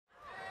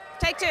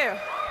Take two.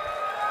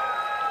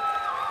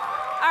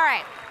 All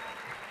right.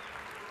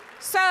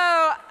 So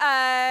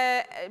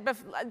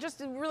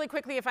just really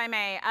quickly, if I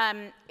may,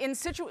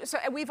 so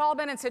we've all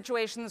been in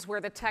situations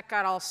where the tech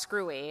got all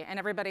screwy, and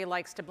everybody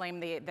likes to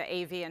blame the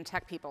AV and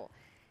tech people.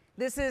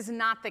 This is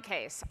not the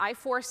case. I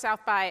forced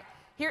South by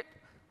here.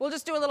 We'll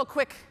just do a little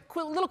quick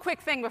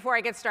thing before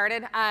I get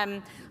started.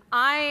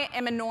 I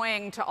am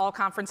annoying to all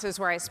conferences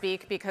where I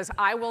speak because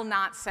I will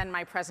not send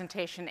my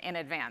presentation in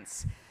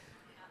advance.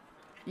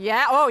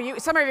 Yeah. Oh,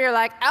 some of you are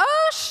like,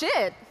 oh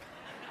shit.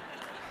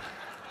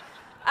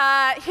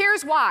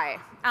 Here's why.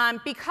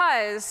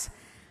 Because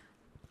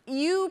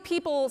you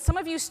people, some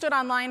of you stood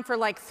online for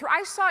like,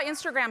 I saw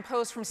Instagram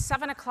posts from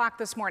 7 o'clock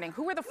this morning.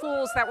 Who were the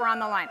fools that were on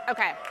the line?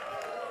 Okay.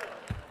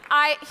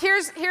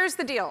 Here's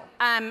the deal.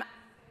 I'm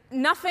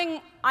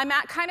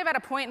kind of at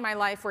a point in my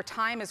life where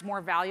time is more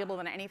valuable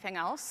than anything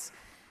else.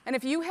 And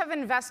if you have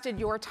invested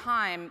your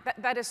time,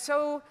 that is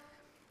so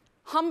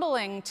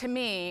humbling to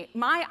me.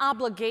 My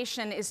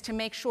obligation is to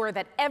make sure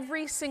that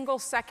every single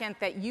second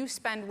that you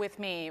spend with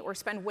me or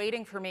spend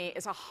waiting for me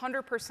is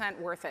 100%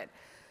 worth it.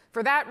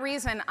 For that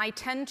reason, I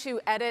tend to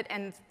edit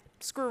and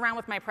screw around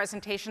with my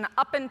presentation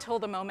up until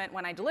the moment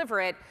when I deliver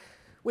it,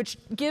 which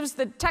gives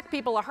the tech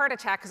people a heart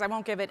attack because I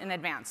won't give it in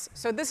advance.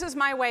 So this is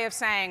my way of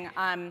saying,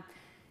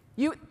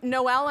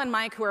 Noelle and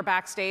Mike, who are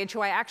backstage,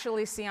 who I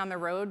actually see on the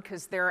road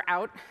because they're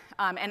out,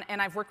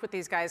 and I've worked with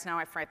these guys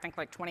now for I think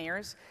like 20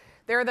 years.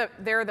 They're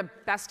the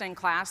best in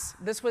class.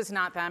 This was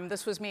not them.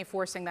 This was me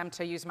forcing them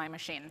to use my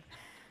machine.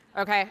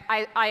 Okay,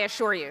 I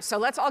assure you. So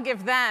let's all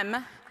give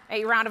them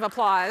a round of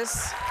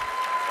applause.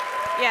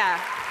 Yeah.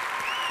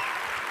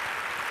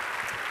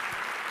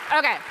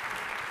 Okay.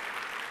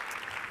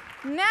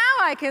 Now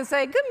I can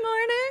say good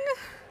morning.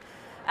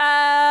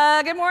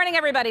 Good morning,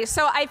 everybody.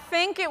 So I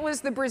think it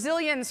was the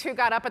Brazilians who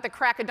got up at the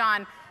crack of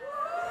dawn.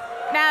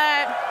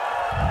 Now,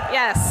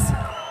 yes.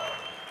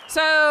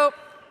 So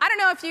I don't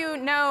know if you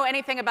know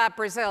anything about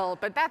Brazil,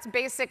 but that's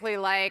basically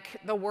like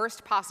the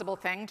worst possible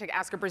thing to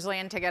ask a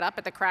Brazilian to get up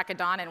at the crack of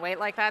dawn and wait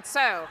like that.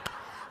 So.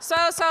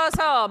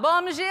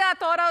 Bom dia a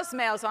todos,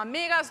 meus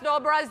amigos do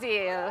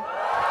Brasil.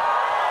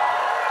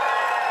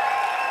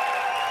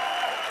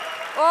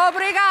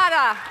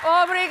 Obrigada,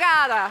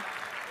 obrigada.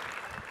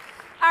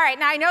 All right,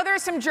 now I know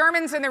there's some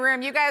Germans in the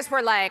room. You guys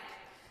were like,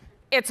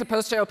 it's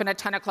supposed to open at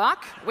 10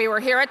 o'clock. We were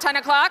here at 10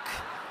 o'clock.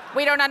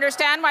 We don't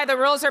understand why the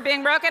rules are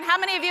being broken. How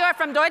many of you are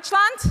from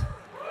Deutschland?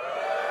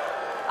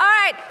 All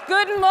right,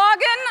 guten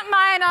Morgen,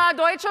 meine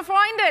deutsche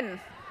Freundin.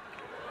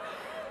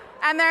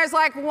 And there's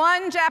like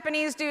one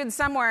Japanese dude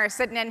somewhere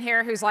sitting in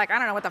here who's like, I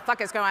don't know what the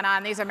fuck is going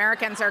on. These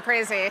Americans are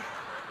crazy.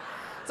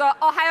 So,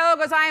 ohayou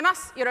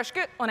gozaimasu,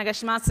 yoroshiku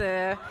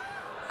onegaishimasu.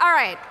 All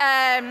right,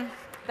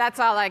 that's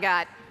all I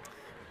got.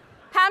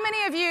 How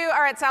many of you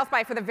are at South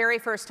by for the very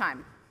first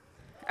time?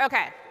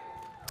 Okay,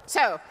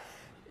 so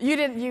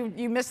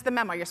you missed the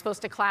memo. You're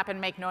supposed to clap and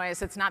make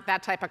noise. It's not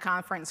that type of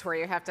conference where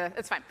you have to,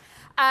 it's fine.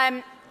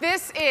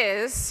 This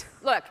is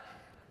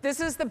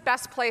the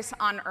best place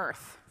on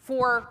earth,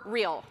 for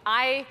real.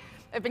 I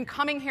have been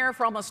coming here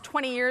for almost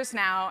 20 years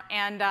now,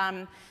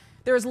 and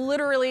there's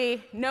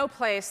literally no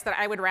place that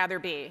I would rather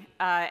be.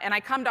 And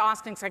I come to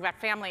Austin because I've got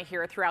family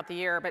here throughout the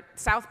year, but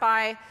South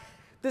by,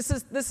 this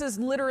is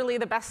literally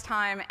the best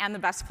time and the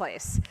best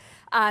place.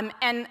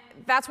 And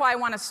that's why I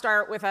want to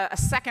start with a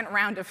second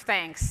round of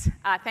thanks.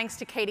 Thanks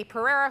to Katie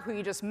Pereira, who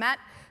you just met,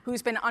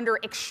 who's been under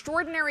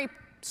extraordinary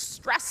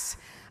stress,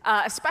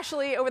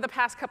 especially over the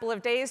past couple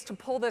of days, to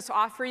pull this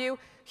off for you.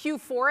 Hugh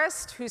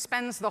Forrest, who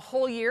spends the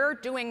whole year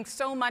doing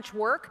so much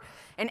work,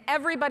 and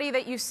everybody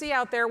that you see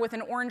out there with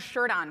an orange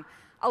shirt on.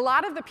 A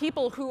lot of the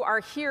people who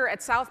are here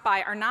at South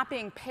by are not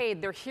being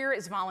paid. They're here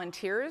as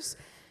volunteers.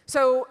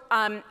 So,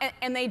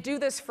 and they do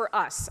this for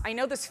us. I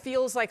know this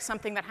feels like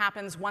something that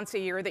happens once a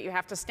year that you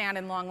have to stand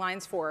in long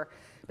lines for,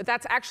 but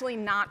that's actually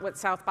not what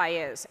South by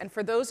is. And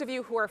for those of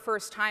you who are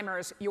first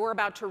timers, you're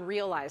about to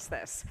realize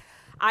this.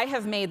 I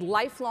have made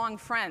lifelong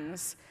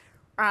friends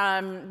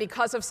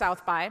because of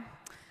South by.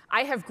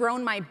 I have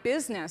grown my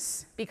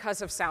business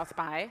because of South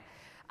by.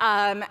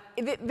 I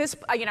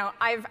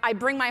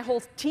bring my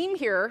whole team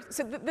here,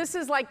 so this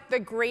is like the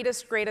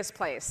greatest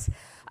place.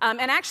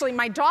 And actually,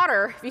 my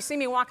daughter, if you see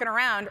me walking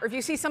around, or if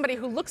you see somebody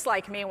who looks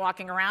like me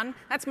walking around,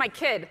 that's my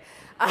kid.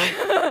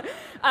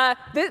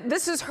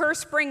 This is her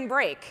spring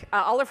break.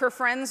 All of her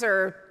friends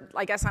are,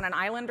 I guess, on an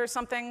island or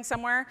something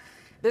somewhere.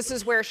 This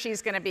is where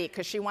she's going to be,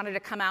 because she wanted to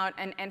come out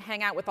and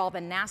hang out with all the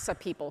NASA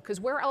people,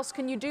 because where else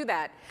can you do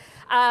that?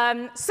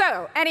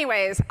 So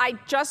anyways, I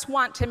just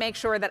want to make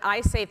sure that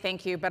I say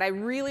thank you, but I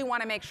really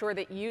want to make sure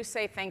that you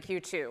say thank you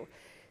too.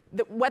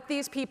 What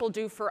these people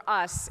do for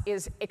us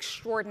is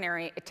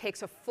extraordinary. It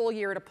takes a full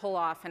year to pull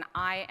off, and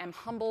I am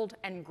humbled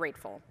and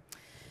grateful.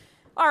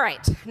 All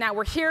right, now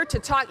we're here to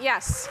talk,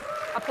 yes,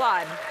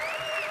 applaud.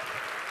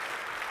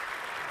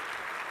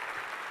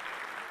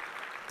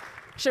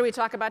 Should we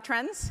talk about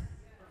trends?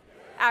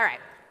 All right.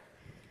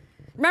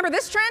 Remember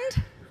this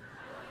trend?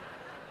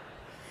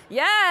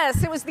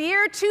 Yes, it was the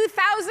year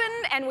 2000,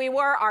 and we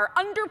wore our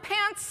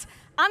underpants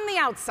on the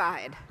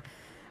outside.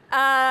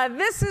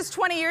 This is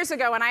 20 years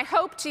ago, and I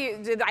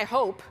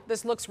hope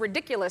this looks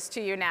ridiculous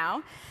to you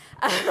now.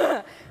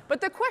 But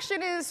the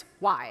question is,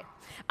 why?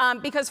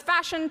 Because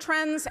fashion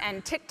trends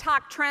and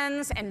TikTok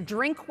trends and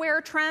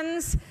drinkware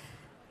trends,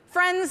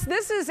 friends,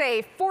 this is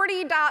a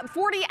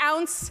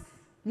 40-ounce,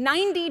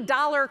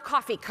 $90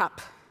 coffee cup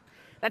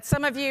that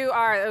some of you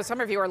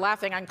are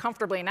laughing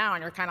uncomfortably now,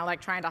 and you're kind of like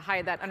trying to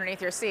hide that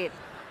underneath your seat.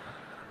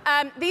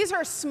 These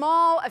are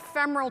small,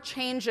 ephemeral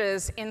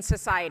changes in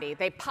society.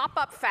 They pop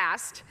up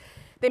fast,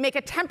 they make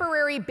a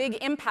temporary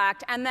big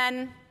impact, and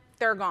then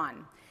they're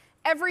gone.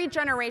 Every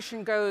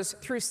generation goes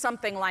through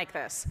something like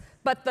this.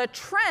 But the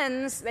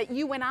trends that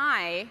you and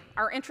I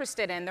are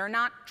interested in, they're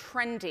not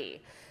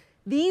trendy.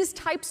 These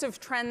types of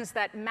trends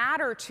that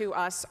matter to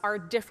us are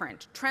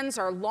different. Trends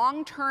are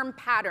long-term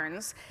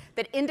patterns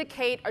that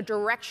indicate a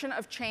direction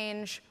of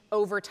change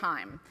over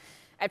time.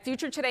 At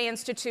Future Today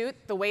Institute,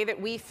 the way that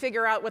we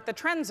figure out what the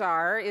trends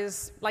are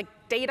is like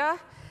data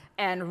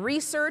and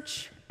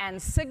research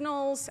and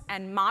signals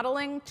and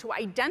modeling to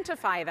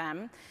identify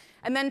them.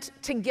 And then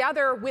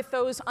together with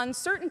those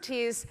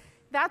uncertainties,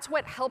 that's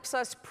what helps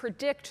us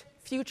predict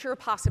future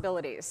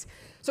possibilities.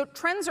 So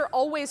trends are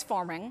always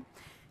forming,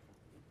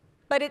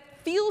 but it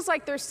feels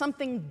like there's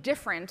something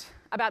different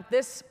about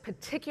this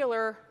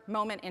particular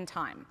moment in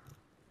time.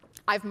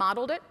 I've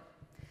modeled it,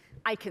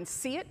 I can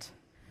see it,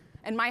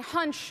 and my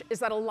hunch is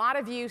that a lot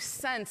of you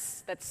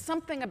sense that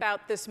something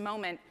about this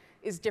moment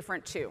is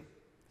different too.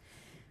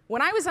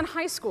 When I was in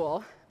high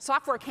school,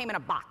 software came in a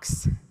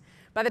box.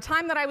 By the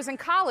time that I was in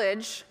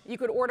college, you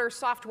could order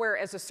software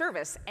as a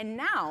service, and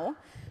now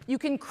you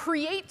can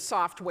create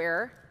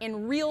software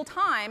in real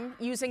time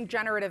using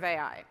generative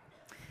AI.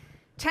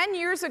 10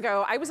 years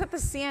ago, I was at the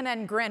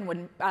CNN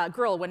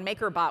Grill when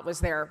MakerBot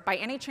was there. By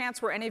any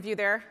chance, were any of you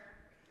there?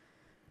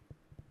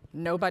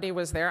 Nobody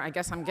was there. I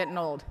guess I'm getting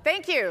old.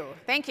 Thank you.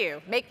 Thank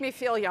you. Make me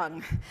feel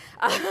young.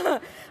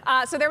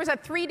 So there was a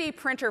 3D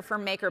printer for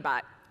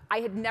MakerBot. I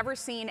had never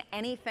seen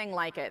anything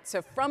like it.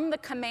 So from the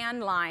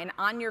command line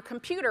on your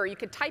computer, you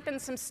could type in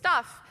some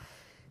stuff,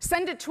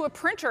 send it to a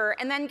printer,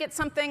 and then get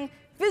something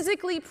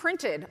physically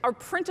printed, a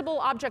printable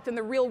object in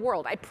the real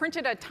world. I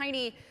printed a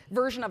tiny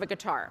version of a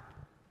guitar.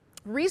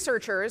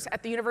 Researchers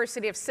at the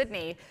University of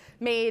Sydney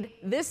made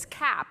this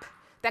cap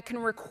that can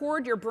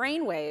record your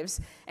brain waves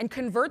and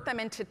convert them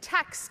into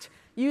text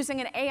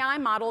using an AI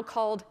model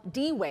called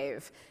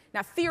D-Wave.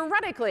 Now,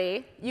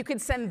 theoretically, you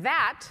could send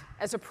that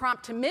as a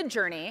prompt to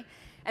Midjourney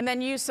and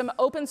then use some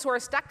open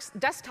source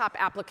desktop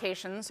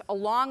applications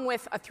along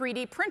with a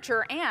 3D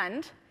printer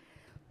and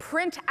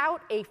print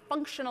out a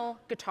functional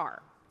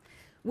guitar,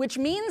 which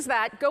means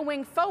that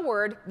going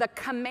forward, the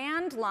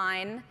command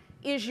line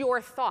is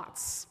your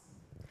thoughts.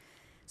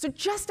 So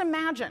just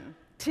imagine,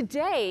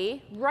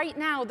 today, right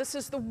now, this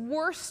is the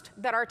worst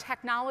that our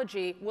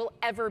technology will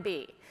ever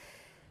be.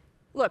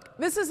 Look,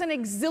 this is an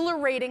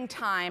exhilarating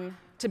time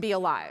to be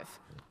alive.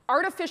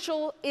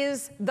 Artificial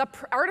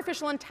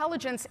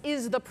intelligence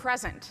is the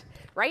present,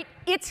 right?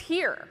 It's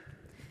here.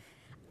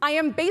 I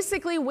am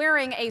basically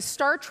wearing a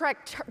Star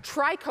Trek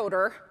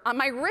tricorder on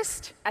my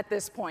wrist at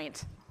this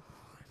point.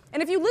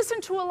 And if you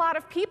listen to a lot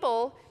of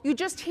people, you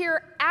just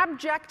hear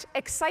abject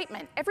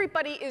excitement.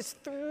 Everybody is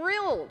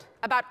thrilled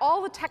about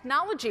all the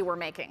technology we're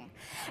making.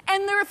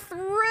 And they're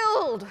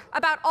thrilled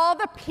about all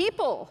the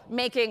people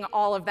making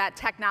all of that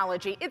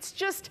technology. It's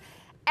just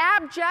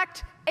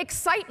abject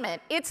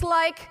excitement. It's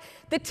like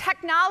the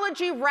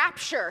technology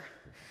rapture.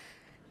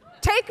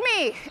 Take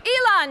me,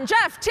 Elon,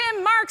 Jeff,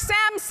 Tim, Mark,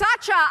 Sam,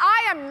 Satya,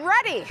 I am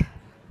ready.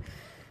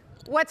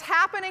 What's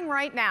happening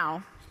right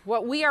now,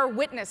 what we are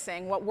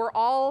witnessing, what we're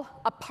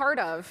all a part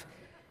of,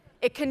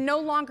 it can no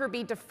longer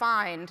be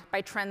defined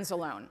by trends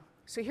alone.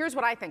 So here's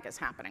what I think is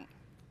happening.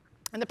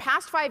 In the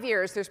past 5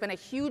 years, there's been a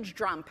huge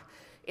jump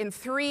in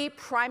 3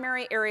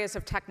 primary areas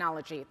of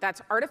technology.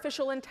 That's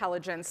artificial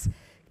intelligence,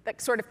 that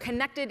sort of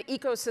connected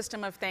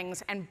ecosystem of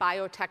things, and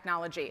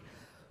biotechnology.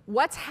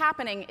 What's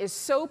happening is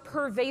so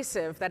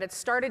pervasive that it's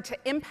started to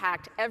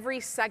impact every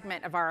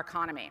segment of our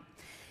economy.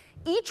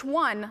 Each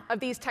one of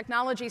these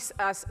technology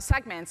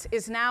segments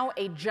is now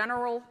a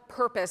general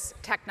purpose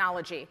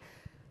technology,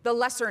 the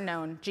lesser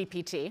known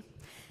GPT.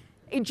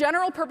 A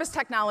general purpose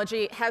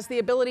technology has the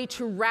ability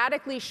to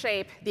radically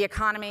shape the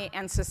economy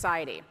and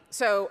society.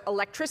 So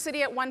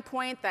electricity at one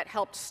point that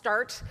helped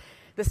start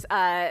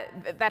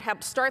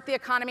the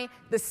economy,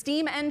 the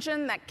steam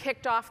engine that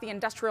kicked off the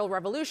Industrial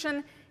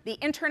Revolution, the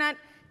internet,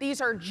 these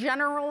are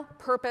general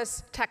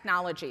purpose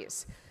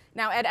technologies.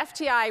 Now, at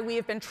FTI, we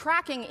have been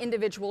tracking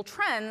individual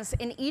trends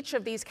in each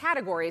of these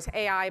categories,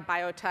 AI,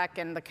 biotech,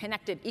 and the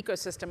connected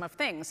ecosystem of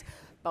things.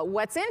 But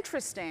what's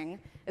interesting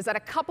is that a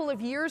couple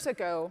of years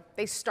ago,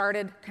 they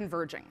started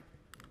converging.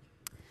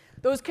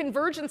 Those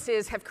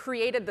convergences have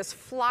created this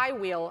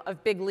flywheel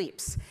of big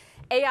leaps.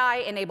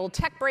 AI-enabled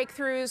tech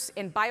breakthroughs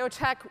in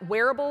biotech,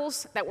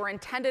 wearables that were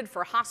intended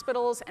for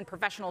hospitals and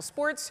professional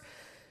sports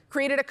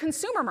created a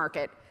consumer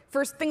market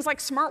for things like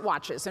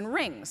smartwatches and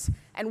rings.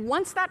 And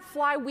once that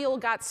flywheel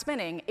got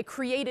spinning, it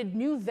created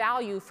new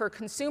value for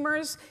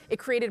consumers. It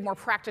created more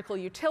practical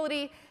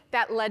utility.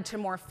 That led to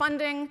more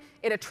funding.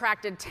 It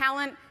attracted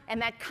talent.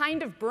 And that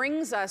kind of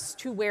brings us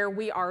to where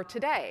we are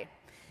today.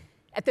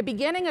 At the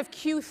beginning of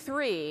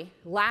Q3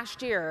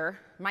 last year,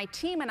 my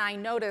team and I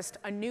noticed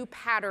a new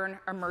pattern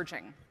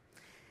emerging,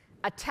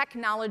 a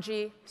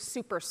technology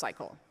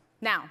supercycle.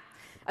 Now,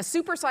 a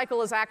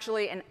supercycle is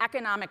actually an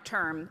economic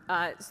term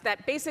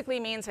that basically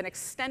means an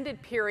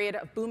extended period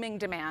of booming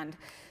demand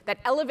that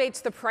elevates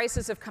the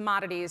prices of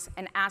commodities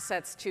and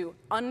assets to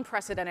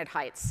unprecedented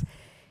heights.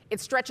 It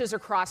stretches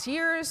across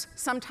years,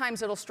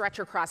 sometimes it'll stretch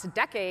across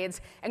decades,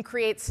 and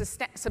create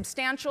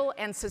substantial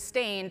and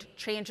sustained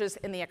changes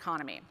in the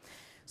economy.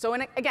 So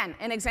again,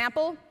 an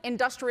example,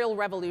 Industrial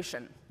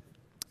Revolution.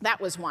 That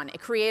was one.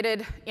 It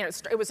created,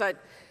 it was a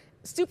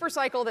super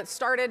cycle that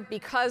started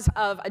because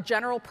of a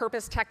general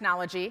purpose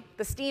technology,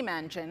 the steam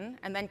engine,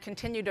 and then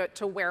continued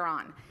to wear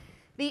on.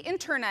 The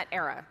internet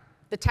era,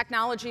 the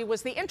technology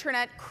was the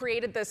internet,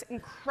 created this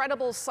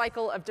incredible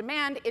cycle of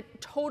demand. It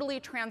totally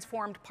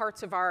transformed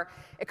parts of our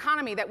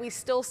economy that we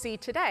still see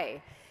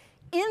today.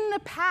 In the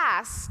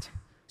past,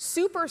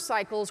 super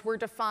cycles were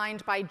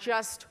defined by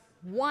just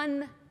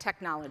one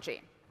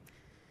technology.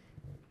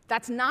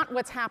 That's not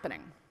what's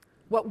happening.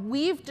 What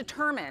we've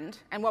determined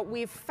and what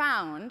we've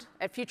found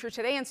at Future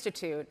Today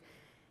Institute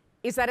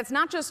is that it's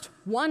not just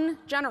one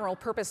general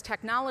purpose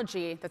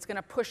technology that's going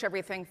to push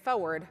everything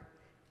forward,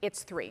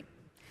 it's three,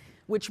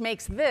 which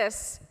makes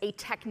this a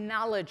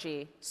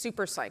technology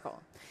supercycle.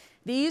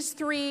 These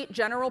three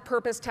general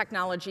purpose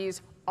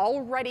technologies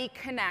already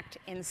connect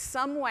in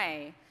some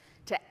way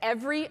to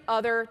every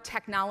other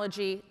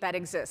technology that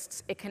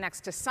exists. It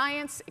connects to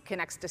science, it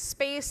connects to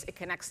space, it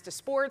connects to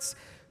sports,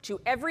 to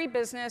every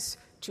business,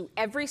 to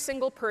every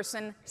single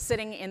person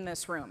sitting in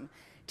this room,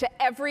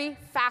 to every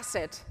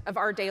facet of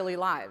our daily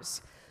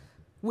lives,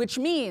 which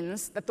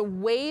means that the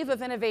wave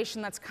of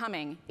innovation that's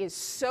coming is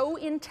so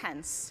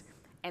intense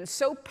and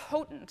so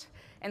potent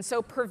and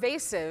so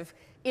pervasive,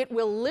 it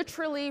will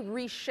literally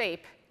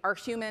reshape our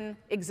human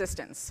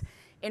existence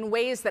in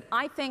ways that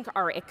I think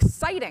are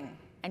exciting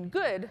and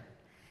good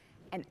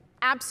and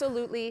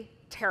absolutely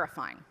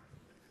terrifying.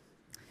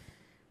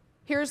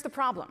 Here's the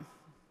problem.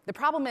 The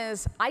problem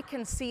is I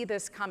can see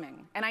this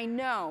coming, and I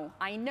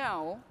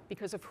know,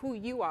 because of who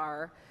you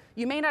are,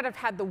 you may not have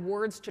had the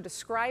words to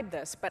describe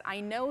this, but I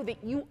know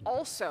that you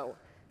also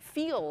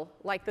feel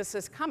like this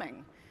is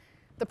coming.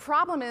 The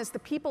problem is the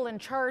people in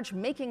charge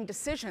making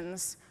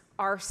decisions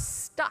are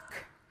stuck.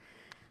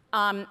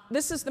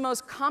 This is the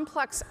most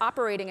complex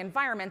operating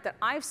environment that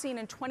I've seen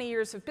in 20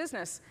 years of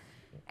business,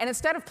 and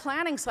instead of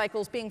planning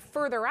cycles being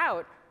further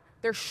out,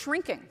 they're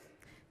shrinking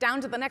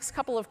down to the next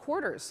couple of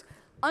quarters.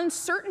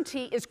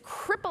 Uncertainty is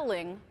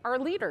crippling our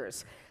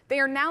leaders. They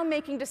are now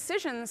making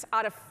decisions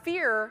out of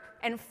fear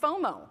and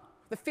FOMO,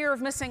 the fear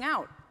of missing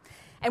out.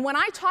 And when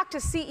I talk to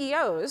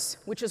CEOs,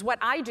 which is what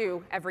I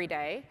do every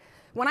day,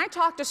 when I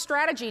talk to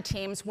strategy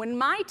teams, when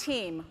my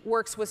team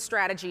works with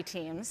strategy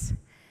teams,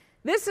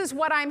 this is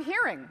what I'm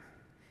hearing.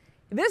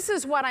 This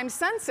is what I'm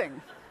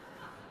sensing.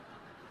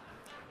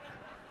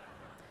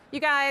 You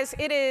guys,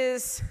 it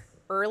is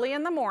early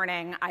in the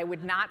morning. I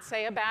would not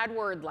say a bad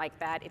word like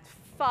that. It's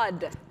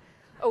FUD.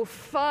 Oh,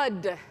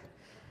 FUD.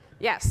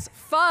 Yes,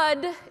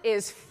 FUD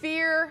is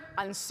fear,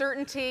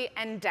 uncertainty,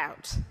 and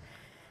doubt.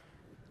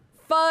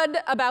 FUD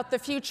about the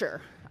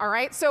future, all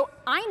right? So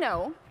I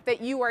know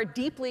that you are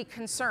deeply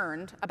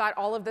concerned about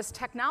all of this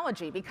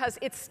technology because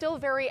it's still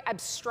very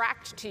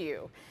abstract to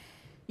you.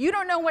 You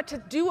don't know what to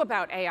do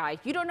about AI.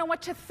 You don't know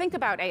what to think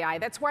about AI.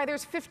 That's why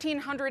there's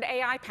 1,500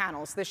 AI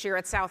panels this year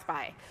at South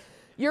by.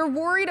 You're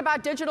worried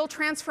about digital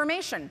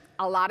transformation.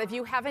 A lot of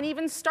you haven't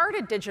even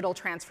started digital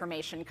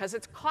transformation because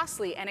it's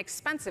costly and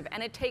expensive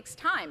and it takes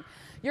time.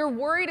 You're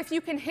worried if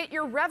you can hit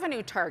your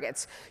revenue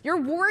targets.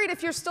 You're worried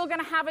if you're still going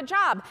to have a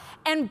job.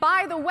 And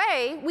by the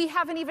way, we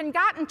haven't even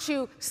gotten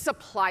to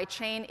supply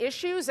chain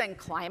issues and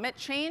climate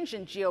change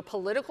and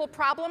geopolitical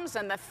problems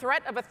and the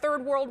threat of a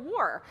third world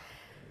war.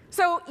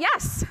 So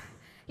yes,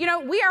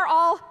 we are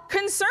all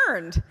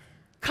concerned.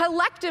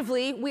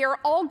 Collectively, we are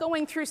all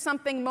going through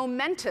something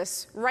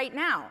momentous right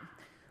now,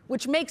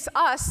 which makes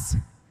us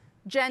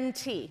Gen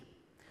T.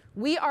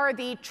 We are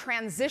the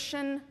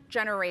transition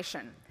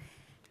generation.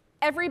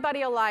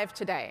 Everybody alive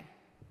today,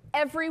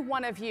 every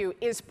one of you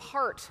is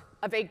part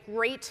of a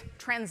great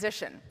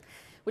transition,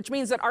 which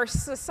means that our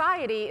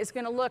society is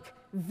going to look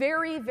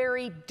very,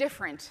 very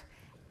different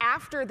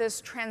after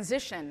this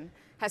transition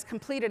has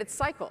completed its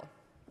cycle.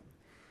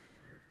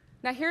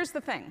 Now, here's the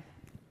thing.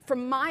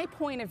 From my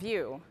point of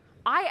view,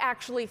 I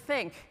actually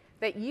think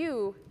that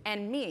you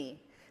and me,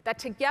 that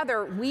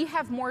together we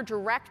have more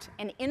direct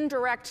and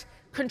indirect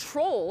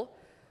control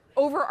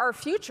over our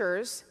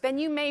futures than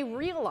you may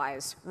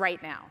realize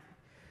right now.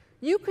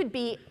 You could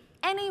be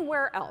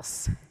anywhere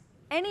else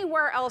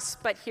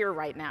but here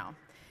right now.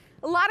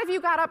 A lot of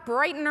you got up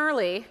bright and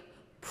early,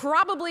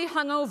 probably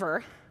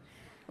hungover,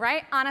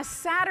 right, on a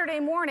Saturday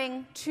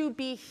morning to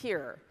be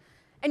here.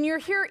 And you're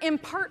here in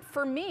part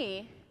for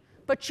me,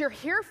 but you're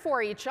here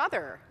for each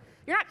other.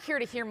 You're not here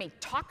to hear me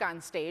talk on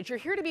stage. You're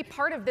here to be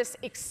part of this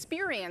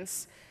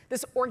experience,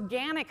 this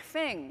organic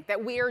thing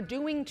that we are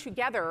doing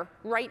together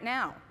right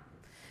now.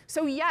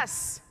 So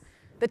yes,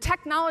 the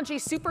technology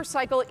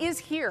supercycle is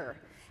here.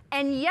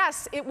 And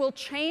yes, it will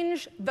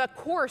change the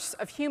course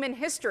of human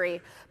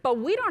history, but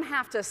we don't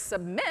have to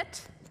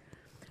submit.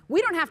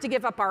 We don't have to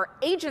give up our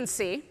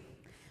agency.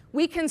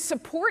 We can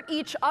support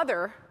each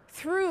other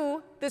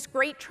through this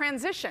great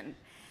transition.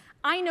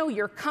 I know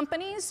your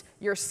companies,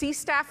 your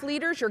C-staff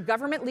leaders, your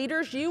government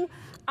leaders,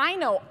 I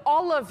know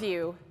all of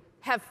you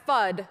have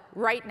FUD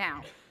right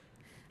now.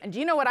 And do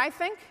you know what I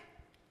think?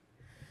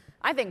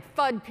 I think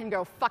FUD can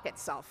go fuck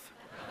itself.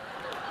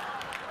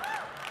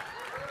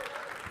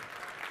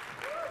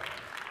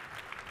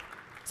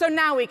 So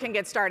now we can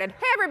get started.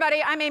 Hey,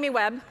 everybody, I'm Amy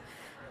Webb.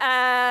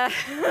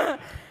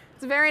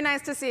 It's very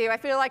nice to see you. I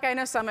feel like I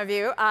know some of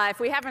you. If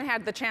we haven't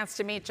had the chance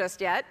to meet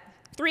just yet,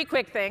 3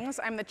 quick things.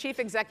 I'm the Chief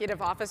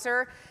Executive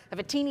Officer of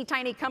a teeny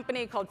tiny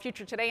company called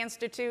Future Today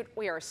Institute.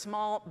 We are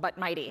small but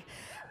mighty.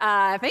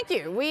 Thank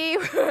you.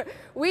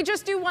 We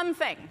just do one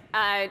thing.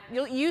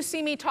 You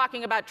see me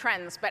talking about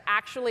trends, but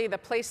actually the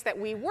place that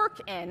we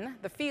work in,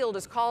 the field,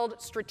 is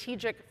called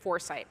strategic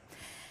foresight.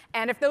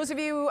 And if those of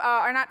you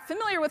are not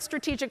familiar with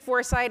strategic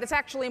foresight, it's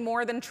actually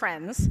more than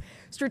trends.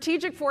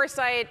 Strategic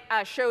foresight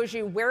shows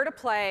you where to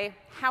play,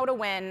 how to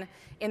win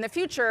in the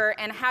future,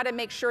 and how to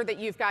make sure that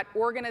you've got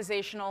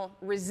organizational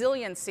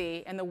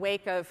resiliency in the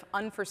wake of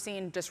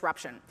unforeseen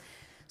disruption.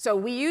 So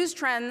we use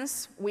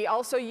trends. We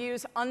also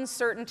use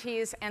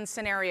uncertainties and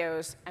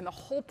scenarios. And the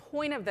whole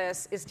point of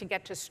this is to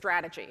get to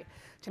strategy,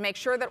 to make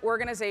sure that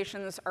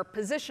organizations are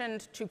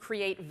positioned to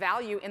create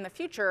value in the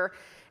future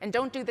and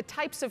don't do the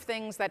types of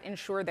things that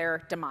ensure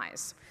their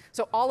demise.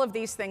 So all of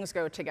these things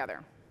go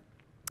together.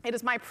 It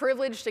is my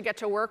privilege to get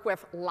to work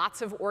with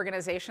lots of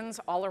organizations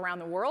all around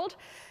the world.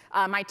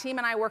 My team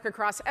and I work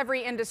across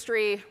every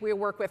industry. We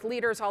work with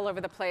leaders all over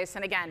the place.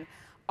 And again,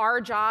 our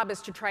job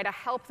is to try to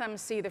help them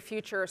see the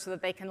future so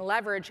that they can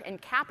leverage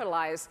and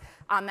capitalize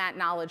on that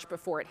knowledge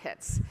before it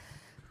hits.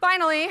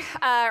 Finally,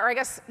 or I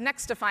guess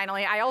next to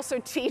finally, I also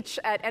teach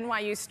at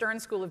NYU Stern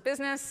School of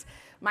Business.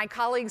 My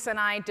colleagues and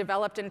I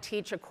developed and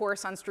teach a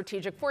course on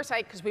strategic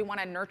foresight because we want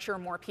to nurture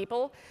more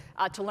people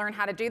to learn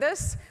how to do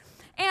this.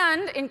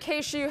 And in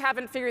case you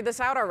haven't figured this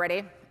out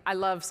already, I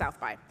love South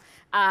by.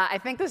 I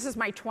think this is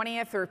my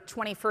 20th or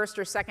 21st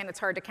or 2nd, it's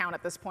hard to count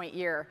at this point,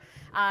 year.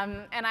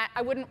 And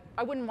I wouldn't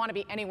want to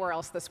be anywhere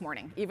else this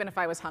morning, even if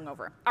I was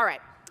hungover. All right.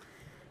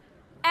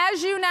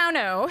 As you now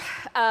know,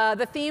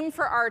 the theme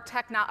for our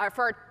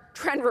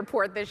trend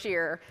report this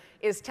year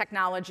is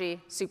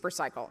technology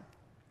supercycle.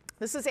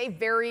 This is a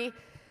very,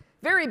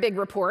 very big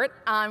report.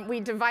 We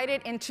divide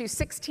it into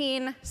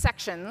 16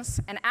 sections,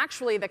 and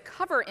actually the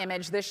cover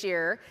image this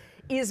year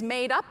is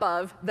made up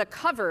of the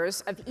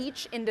covers of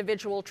each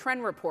individual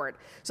trend report,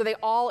 so they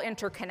all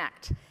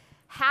interconnect.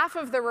 Half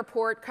of the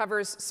report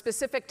covers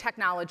specific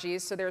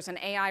technologies, so there's an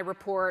AI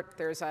report,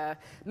 there's a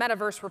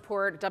metaverse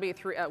report,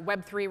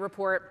 Webb 3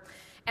 report,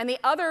 and the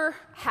other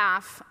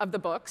half of the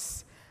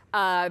books,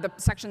 the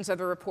sections of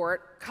the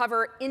report,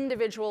 cover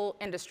individual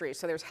industries.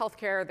 So there's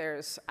healthcare,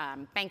 there's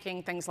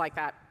banking, things like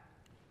that,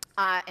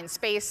 and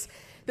space.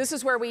 This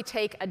is where we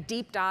take a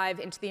deep dive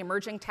into the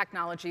emerging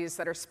technologies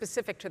that are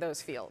specific to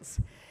those fields.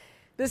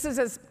 This is,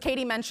 as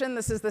Katie mentioned,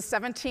 this is the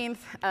 17th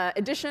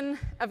edition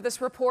of this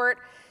report.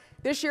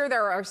 This year,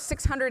 there are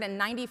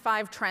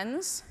 695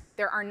 trends.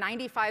 There are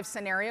 95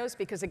 scenarios,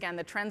 because again,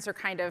 the trends are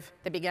kind of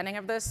the beginning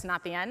of this,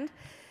 not the end.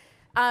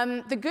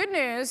 The good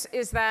news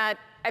is that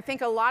I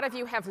think a lot of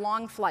you have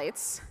long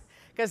flights,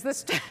 because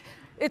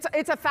it's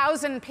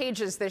 1,000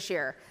 pages this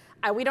year.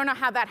 We don't know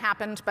how that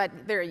happened, but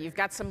there, you've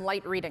got some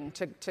light reading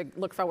to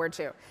look forward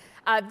to.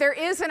 There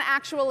is an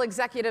actual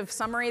executive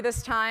summary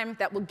this time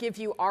that will give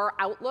you our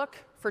outlook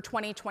for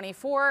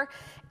 2024,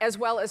 as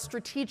well as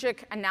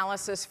strategic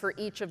analysis for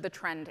each of the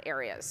trend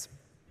areas.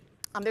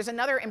 There's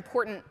another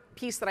important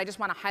piece that I just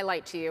want to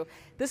highlight to you.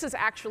 This is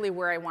actually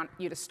where I want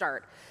you to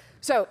start.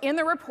 So in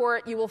the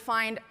report, you will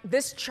find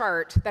this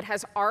chart that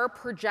has our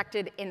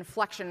projected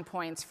inflection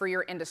points for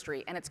your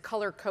industry, and it's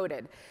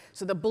color-coded.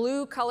 So the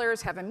blue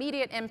colors have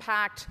immediate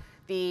impact.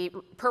 The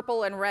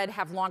purple and red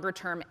have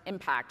longer-term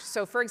impact.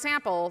 So for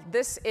example,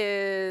 this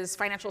is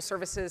financial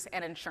services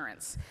and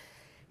insurance.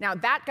 Now,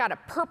 that got a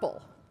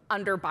purple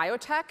under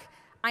biotech.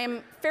 I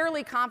am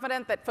fairly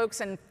confident that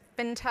folks in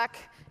fintech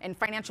and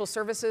financial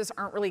services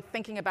aren't really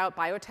thinking about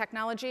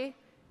biotechnology.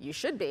 You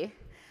should be.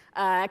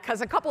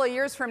 Because a couple of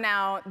years from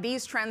now,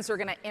 these trends are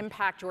going to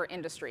impact your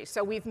industry.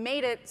 So we've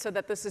made it so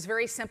that this is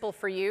very simple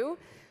for you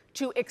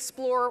to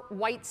explore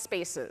white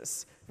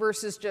spaces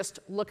versus just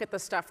look at the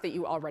stuff that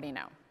you already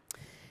know.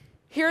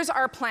 Here's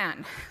our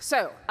plan.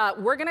 So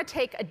we're going to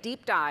take a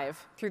deep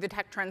dive through the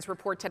Tech Trends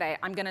report today.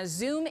 I'm going to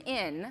zoom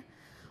in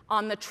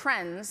on the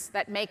trends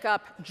that make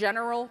up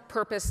general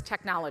purpose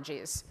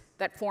technologies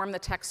that form the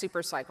tech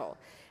supercycle.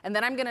 And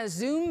then I'm going to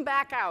zoom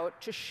back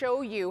out to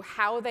show you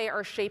how they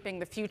are shaping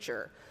the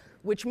future.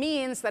 which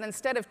means that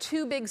instead of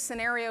 2 big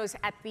scenarios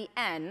at the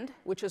end,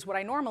 which is what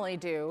I normally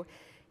do,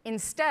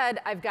 instead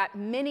I've got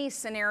mini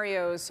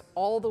scenarios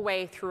all the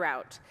way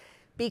throughout,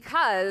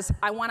 because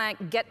I want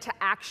to get to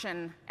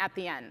action at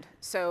the end.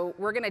 So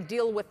we're going to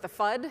deal with the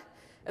FUD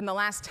in the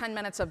last 10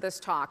 minutes of this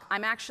talk.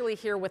 I'm actually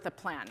here with a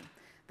plan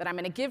that I'm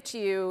going to give to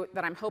you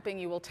that I'm hoping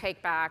you will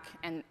take back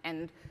and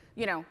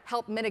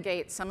help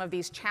mitigate some of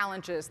these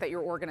challenges that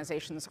your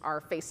organizations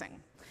are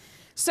facing.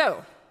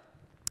 So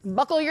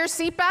buckle your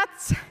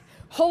seatbelts,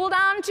 hold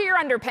on to your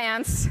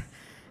underpants.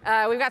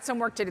 We've got some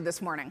work to do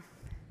this morning.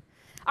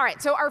 All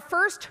right, so our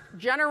first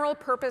general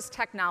purpose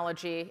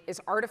technology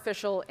is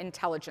artificial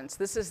intelligence.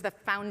 This is the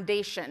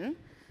foundation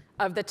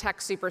of the tech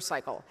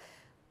supercycle.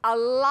 A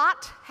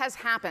lot has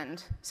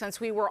happened since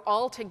we were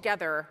all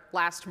together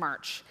last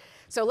March.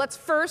 So let's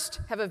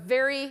first have a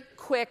very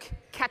quick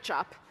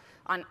catch-up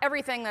on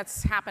everything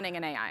that's happening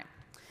in AI.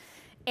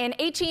 In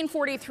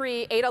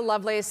 1843, Ada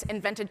Lovelace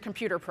invented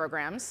computer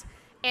programs.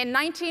 In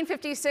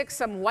 1956,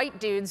 some white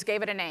dudes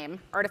gave it a name,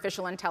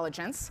 artificial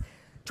intelligence.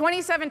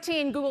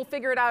 2017, Google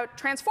figured out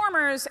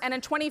transformers, and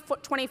in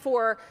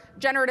 2024,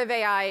 generative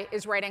AI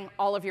is writing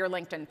all of your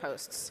LinkedIn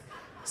posts.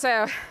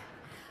 So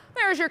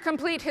there's your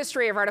complete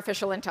history of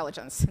artificial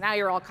intelligence. Now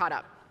you're all caught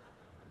up.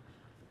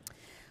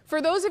 For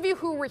those of you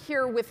who were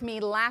here with me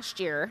last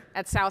year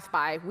at South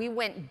by, we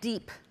went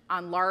deep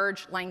on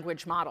large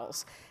language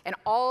models and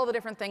all the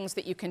different things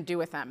that you can do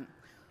with them.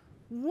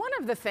 One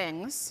of the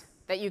things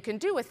that you can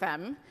do with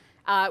them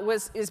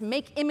is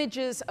make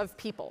images of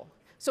people.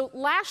 So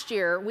last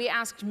year, we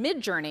asked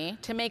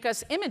Midjourney to make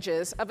us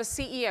images of a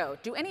CEO.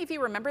 Do any of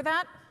you remember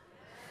that?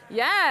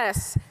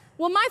 Yes.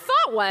 Well, my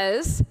thought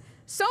was,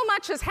 so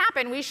much has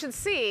happened, we should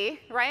see,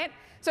 right?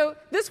 So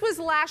this was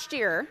last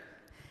year.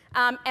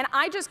 And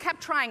I just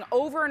kept trying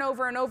over and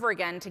over and over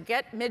again to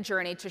get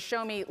Midjourney to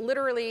show me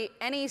literally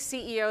any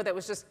CEO that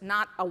was just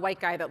not a white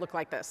guy that looked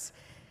like this.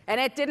 And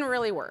it didn't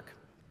really work.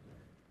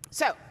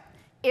 So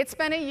it's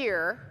been a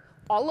year.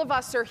 All of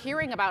us are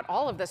hearing about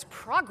all of this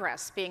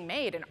progress being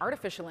made in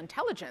artificial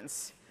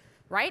intelligence,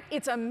 right?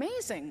 It's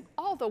amazing,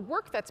 all the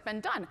work that's been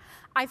done.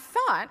 I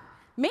thought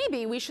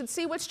maybe we should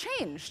see what's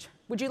changed.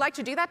 Would you like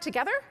to do that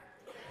together?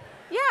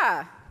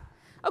 Yeah.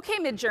 OK,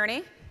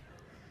 Midjourney.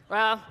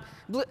 Well,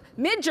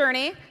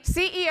 Midjourney,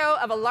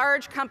 CEO of a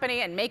large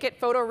company, and make it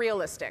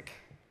photorealistic.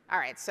 All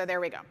right, so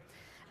there we go.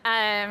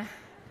 All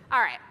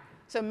right,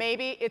 so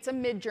maybe it's a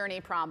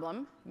Midjourney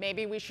problem.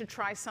 Maybe we should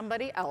try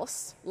somebody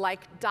else,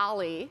 like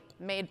DALL-E,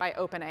 made by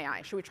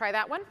OpenAI. Should we try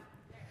that one?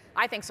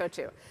 I think so,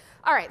 too.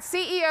 All right,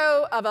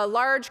 CEO of a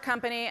large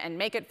company, and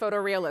make it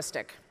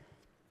photorealistic.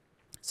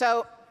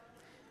 So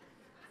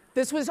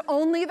this was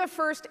only the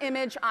first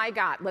image I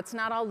got. Let's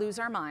not all lose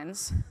our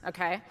minds,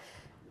 OK?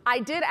 I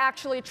did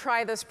actually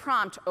try this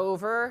prompt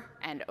over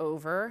and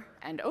over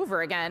and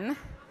over again.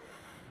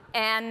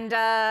 And,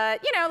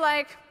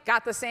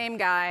 got the same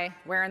guy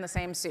wearing the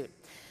same suit.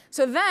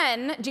 So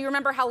then, do you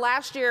remember how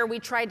last year we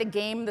tried to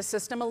game the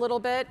system a little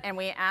bit, and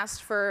we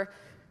asked for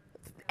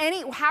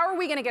how are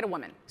we going to get a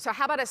woman? So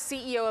how about a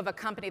CEO of a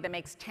company that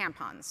makes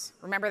tampons?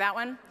 Remember that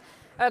one?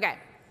 OK.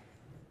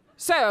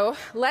 So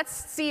let's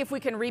see if we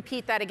can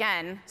repeat that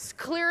again.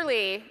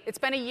 Clearly, it's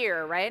been a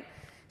year, right?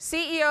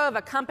 CEO of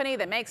a company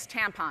that makes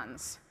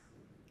tampons.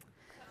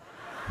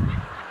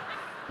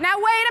 Now,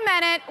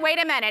 wait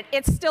a minute.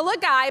 It's still a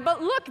guy,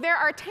 but look, there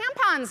are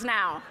tampons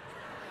now.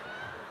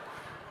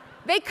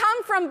 They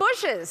come from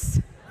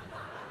bushes.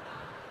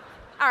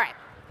 All right.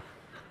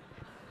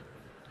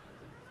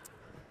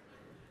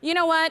 You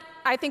know what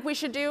I think we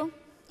should do?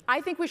 I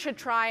think we should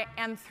try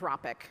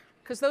Anthropic,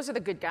 because those are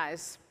the good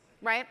guys,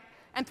 right?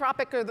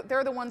 Anthropic,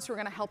 they're the ones who are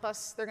going to help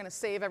us. They're going to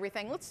save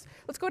everything. Let's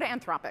go to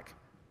Anthropic.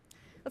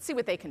 Let's see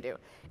what they can do.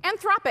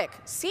 Anthropic,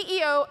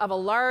 CEO of a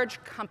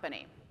large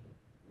company.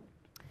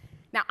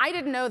 Now, I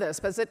didn't know this,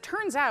 but as it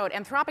turns out,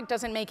 Anthropic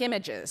doesn't make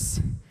images.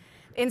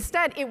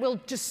 Instead, it will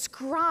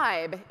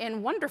describe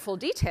in wonderful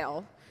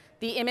detail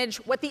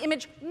what the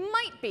image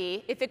might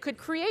be if it could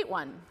create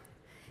one.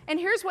 And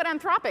here's what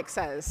Anthropic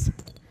says.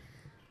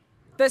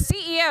 The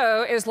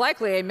CEO is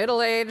likely a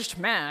middle-aged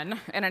man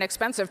in an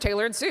expensive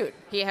tailored suit.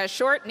 He has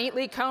short,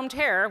 neatly combed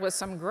hair with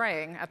some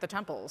graying at the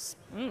temples.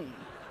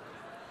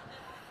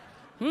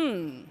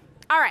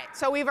 All right,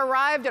 so we've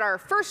arrived at our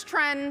first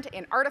trend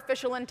in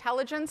artificial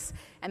intelligence,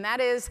 and that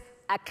is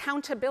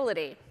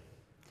accountability.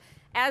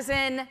 As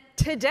in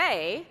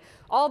today,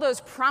 all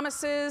those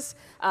promises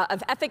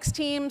of ethics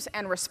teams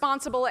and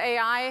responsible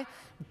AI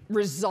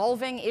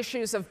resolving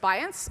issues of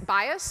bias,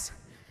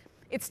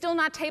 it's still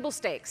not table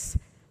stakes.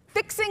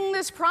 Fixing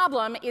this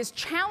problem is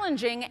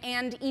challenging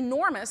and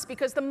enormous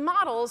because the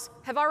models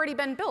have already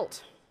been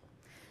built.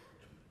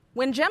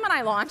 When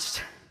Gemini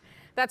launched,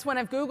 that's one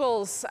of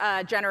Google's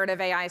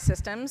generative AI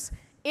systems,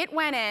 it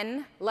went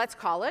in, let's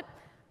call it,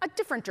 a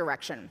different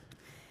direction.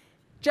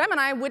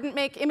 Gemini wouldn't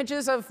make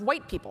images of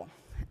white people.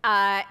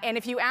 And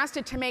if you asked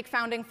it to make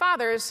founding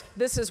fathers,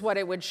 this is what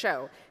it would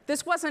show.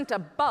 This wasn't a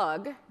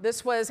bug.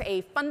 This was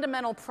a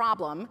fundamental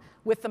problem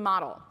with the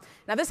model.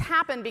 Now, this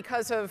happened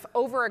because of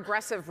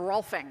over-aggressive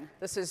rolfing.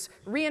 This is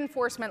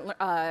reinforcement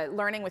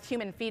learning with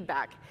human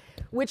feedback,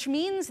 which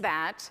means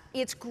that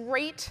it's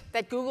great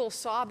that Google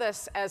saw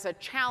this as a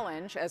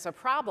challenge, as a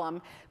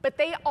problem, but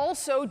they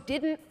also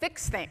didn't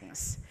fix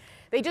things.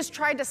 They just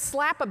tried to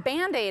slap a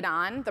Band-Aid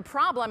on the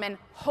problem and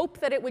hope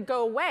that it would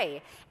go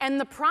away. And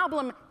the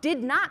problem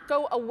did not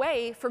go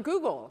away for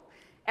Google,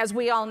 as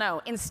we all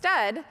know.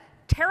 Instead,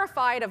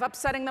 terrified of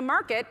upsetting the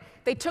market,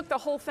 they took the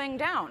whole thing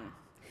down.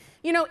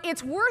 You know,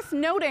 it's worth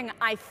noting,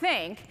 I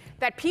think,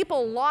 that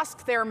people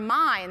lost their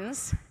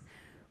minds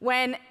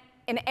when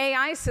an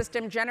AI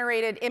system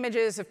generated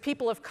images of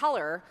people of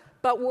color,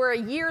 but we're a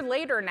year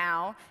later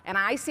now, and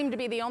I seem to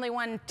be the only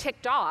one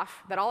ticked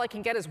off that all I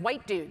can get is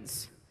white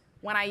dudes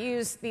when I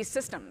use these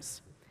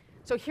systems.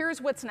 So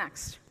here's what's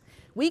next.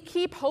 We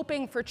keep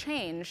hoping for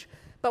change,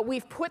 but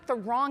we've put the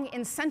wrong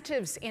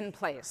incentives in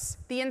place.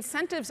 The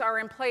incentives are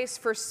in place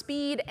for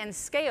speed and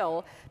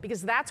scale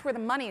because that's where the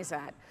money's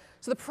at.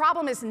 So the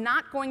problem is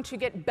not going to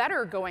get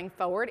better going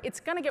forward, it's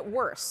going to get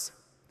worse.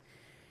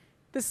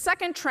 The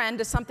second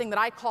trend is something that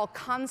I call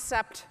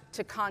concept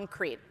to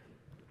concrete.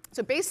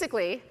 So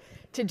basically,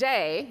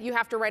 today, you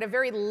have to write a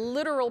very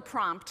literal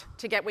prompt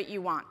to get what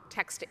you want.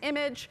 Text to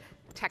image,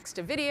 text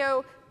to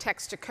video,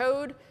 text to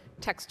code,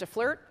 text to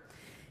flirt.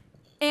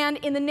 And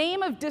in the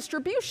name of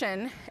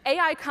distribution,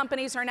 AI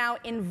companies are now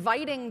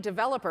inviting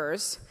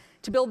developers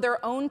to build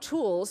their own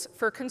tools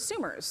for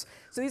consumers.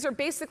 So these are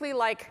basically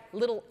like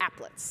little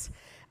applets,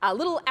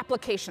 little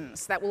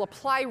applications that will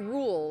apply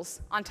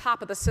rules on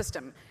top of the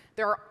system.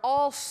 There are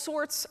all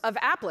sorts of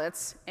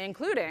applets,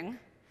 including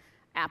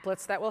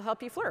applets that will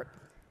help you flirt.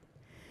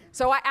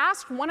 So I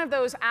asked one of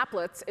those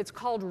applets, it's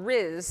called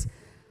Riz.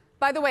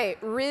 By the way,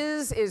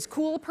 Riz is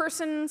cool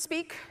person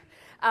speak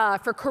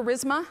for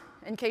charisma,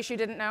 in case you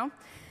didn't know.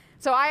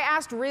 So I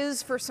asked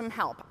Riz for some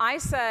help. I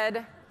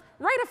said,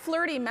 write a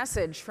flirty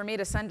message for me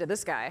to send to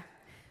this guy.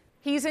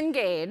 He's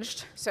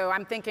engaged, so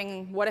I'm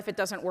thinking, what if it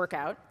doesn't work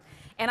out?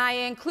 And I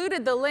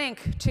included the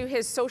link to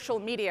his social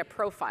media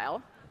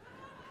profile,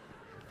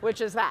 which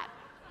is that.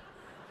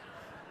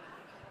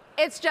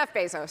 It's Jeff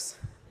Bezos.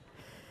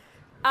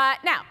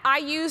 Now, I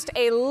used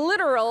a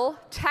literal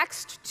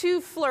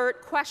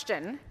text-to-flirt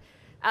question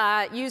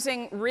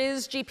using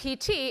Riz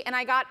GPT, and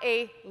I got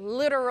a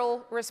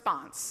literal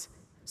response.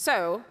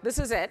 So this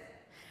is it.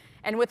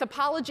 And with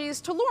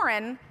apologies to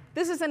Lauren,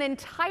 this is an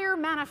entire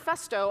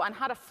manifesto on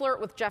how to flirt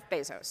with Jeff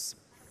Bezos,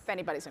 if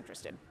anybody's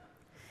interested.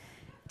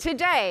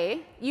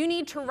 Today, you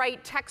need to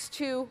write text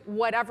to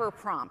whatever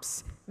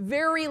prompts,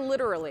 very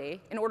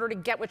literally, in order to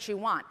get what you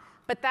want.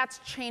 But that's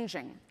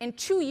changing. In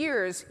 2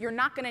 years, you're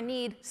not going to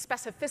need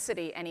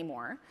specificity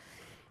anymore.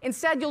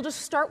 Instead, you'll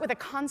just start with a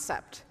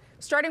concept.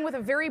 Starting with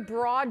a very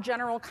broad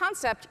general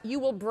concept, you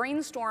will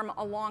brainstorm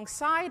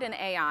alongside an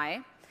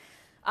AI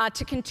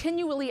to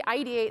continually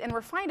ideate and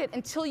refine it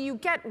until you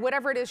get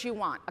whatever it is you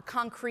want, a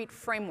concrete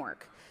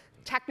framework,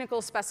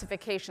 technical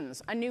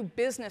specifications, a new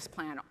business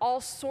plan,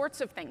 all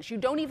sorts of things. You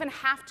don't even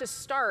have to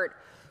start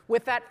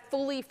with that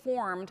fully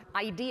formed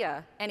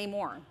idea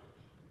anymore.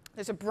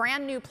 There's a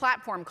brand new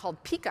platform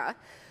called Pika,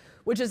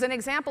 which is an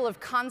example of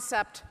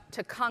concept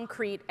to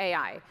concrete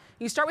AI.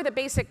 You start with a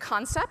basic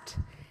concept,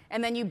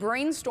 and then you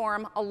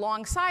brainstorm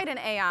alongside an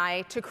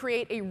AI to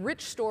create a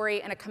rich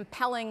story and a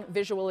compelling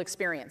visual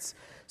experience.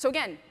 So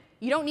again,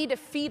 you don't need to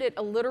feed it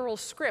a literal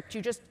script.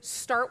 You just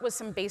start with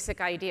some basic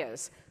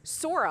ideas.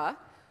 Sora,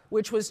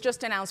 which was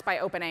just announced by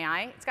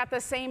OpenAI, it's got the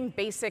same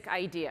basic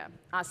idea,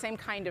 same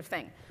kind of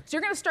thing. So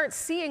you're going to start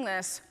seeing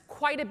this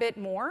quite a bit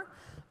more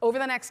over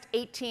the next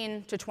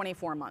 18 to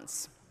 24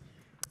 months.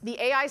 The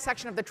AI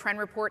section of the trend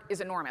report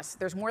is enormous.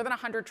 There's more than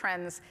 100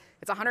 trends.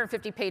 It's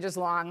 150 pages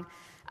long.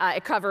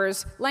 It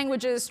covers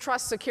languages,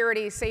 trust,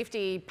 security,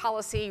 safety,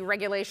 policy,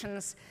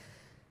 regulations.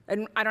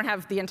 And I don't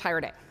have the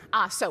entire day.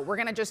 So we're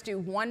going to just do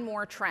one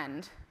more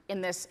trend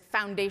in this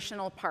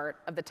foundational part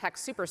of the tech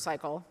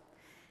supercycle,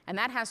 and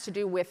that has to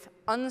do with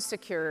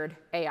unsecured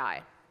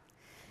AI.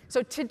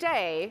 So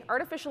today,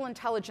 artificial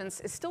intelligence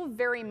is still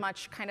very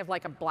much kind of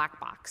like a black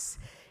box.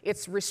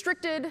 It's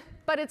restricted,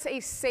 but it's a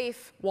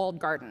safe walled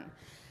garden.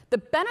 The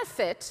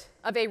benefit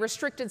of a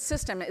restricted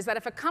system is that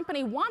if a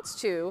company wants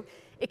to,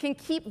 it can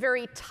keep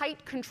very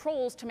tight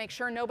controls to make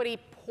sure nobody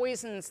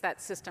poisons that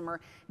system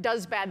or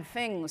does bad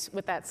things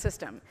with that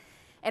system.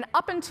 And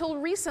up until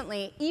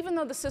recently, even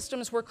though the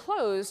systems were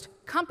closed,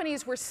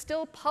 companies were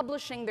still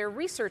publishing their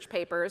research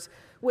papers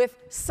with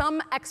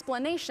some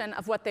explanation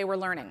of what they were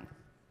learning.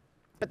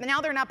 But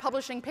now they're not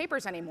publishing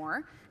papers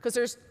anymore because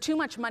there's too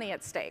much money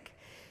at stake.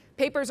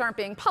 Papers aren't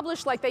being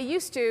published like they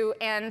used to,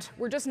 and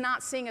we're just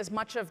not seeing as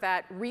much of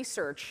that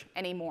research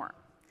anymore.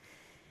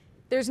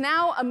 There's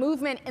now a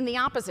movement in the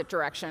opposite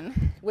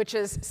direction, which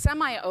is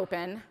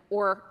semi-open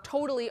or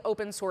totally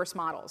open source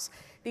models.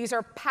 These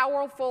are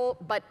powerful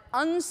but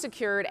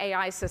unsecured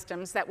AI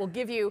systems that will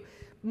give you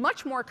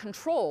much more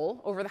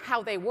control over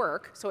how they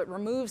work, so it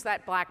removes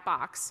that black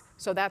box,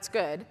 so that's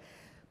good.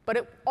 But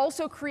it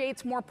also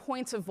creates more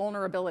points of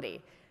vulnerability.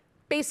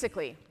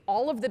 Basically,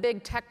 all of the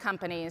big tech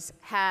companies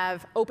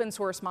have open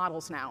source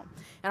models now.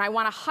 And I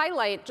want to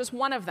highlight just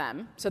one of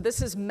them. So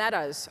this is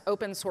Meta's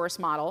open source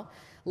model,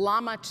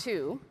 Llama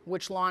 2,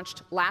 which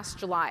launched last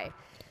July.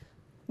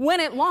 When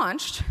it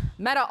launched,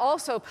 Meta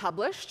also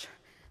published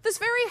this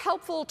very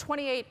helpful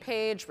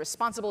 28-page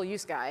responsible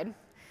use guide,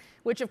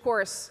 which, of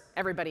course,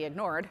 everybody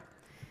ignored.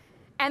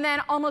 And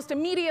then almost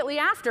immediately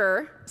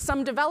after,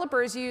 some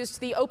developers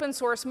used the open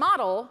source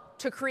model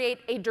to create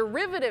a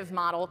derivative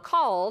model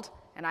called,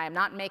 and I am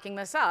not making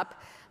this up,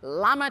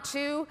 Llama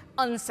 2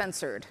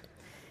 Uncensored.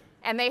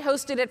 And they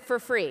hosted it for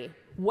free.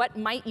 What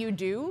might you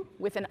do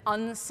with an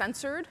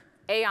uncensored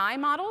AI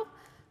model?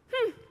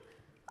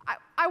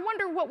 I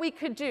wonder what we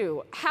could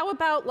do. How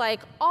about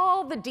like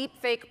all the deep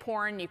fake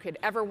porn you could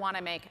ever want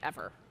to make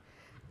ever?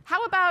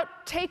 How about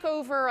take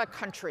over a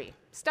country,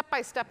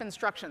 step-by-step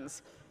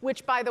instructions,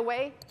 which, by the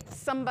way,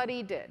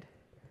 somebody did?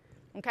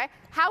 Okay?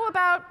 How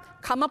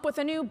about come up with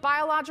a new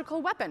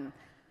biological weapon?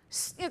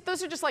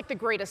 Those are just like the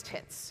greatest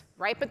hits,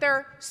 right? But there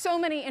are so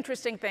many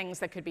interesting things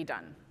that could be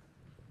done.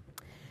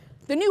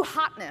 The new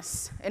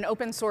hotness in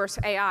open source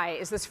AI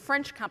is this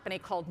French company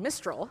called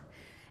Mistral.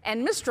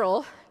 And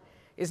Mistral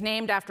is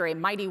named after a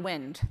mighty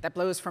wind that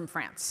blows from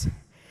France.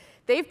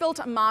 They've built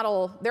a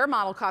model. Their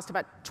model cost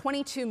about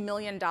 $22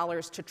 million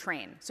to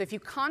train. So if you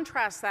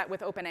contrast that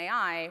with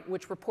OpenAI,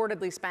 which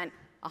reportedly spent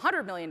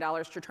 $100 million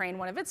to train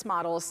one of its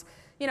models,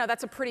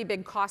 that's a pretty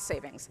big cost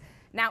savings.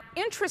 Now,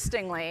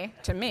 interestingly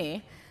to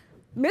me,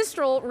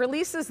 Mistral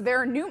releases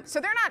their new,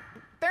 so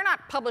they're not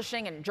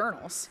publishing in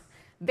journals.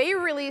 They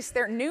release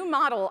their new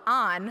model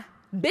on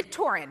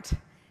BitTorrent.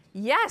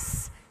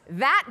 Yes,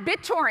 that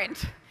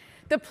BitTorrent,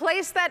 the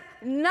place that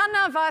none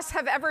of us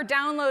have ever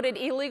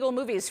downloaded illegal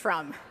movies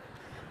from.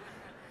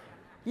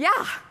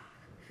 Yeah.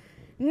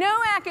 No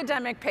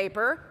academic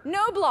paper,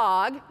 no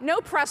blog, no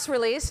press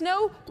release,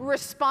 no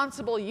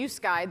responsible use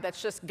guide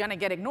that's just going to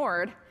get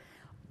ignored.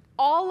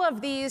 All of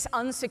these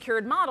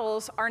unsecured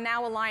models are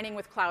now aligning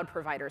with cloud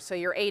providers. So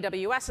your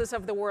AWSs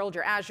of the world,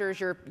 your Azures,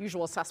 your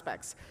usual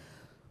suspects.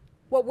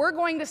 What we're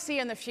going to see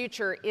in the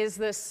future is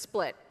this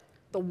split,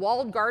 the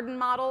walled garden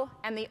model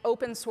and the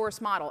open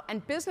source model.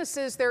 And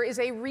businesses, there is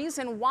a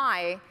reason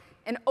why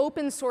an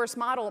open source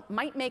model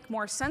might make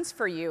more sense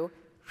for you.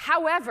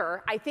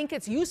 However, I think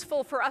it's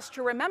useful for us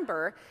to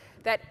remember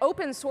that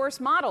open source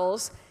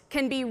models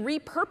can be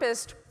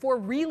repurposed for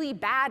really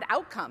bad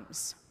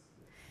outcomes.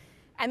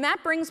 And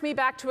that brings me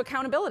back to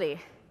accountability.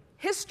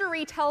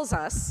 History tells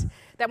us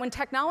that when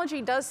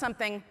technology does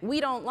something we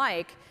don't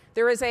like,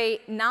 there is a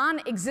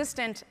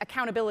non-existent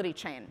accountability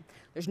chain.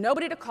 There's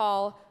nobody to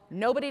call,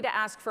 nobody to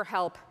ask for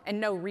help, and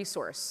no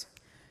resource.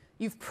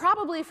 You've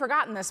probably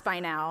forgotten this by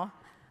now,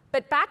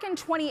 but back in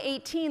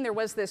 2018, there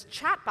was this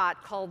chatbot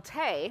called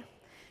Tay,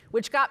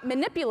 which got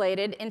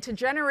manipulated into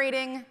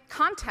generating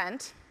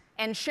content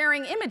and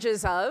sharing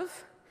images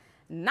of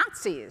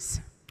Nazis.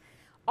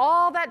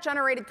 All that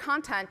generated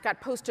content got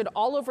posted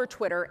all over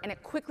Twitter, and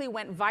it quickly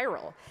went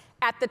viral.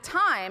 At the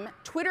time,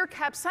 Twitter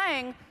kept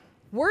saying,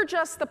 we're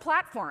just the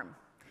platform.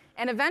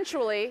 And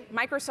eventually,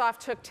 Microsoft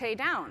took Tay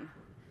down.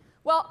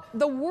 Well,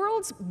 the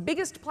world's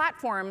biggest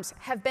platforms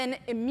have been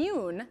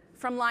immune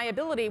from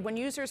liability when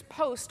users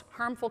post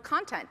harmful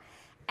content.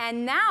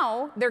 And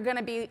now they're going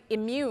to be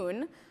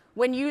immune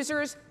when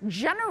users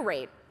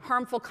generate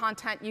harmful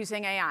content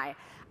using AI.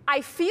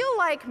 I feel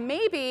like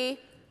maybe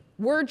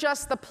we're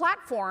just the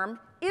platform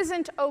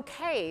isn't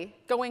OK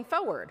going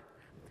forward.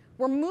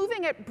 We're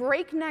moving at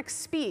breakneck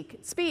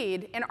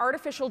speed in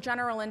artificial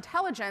general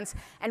intelligence,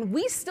 and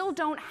we still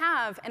don't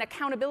have an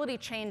accountability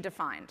chain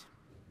defined.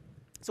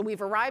 So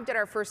we've arrived at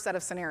our first set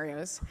of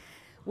scenarios,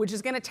 which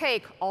is going to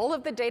take all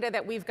of the data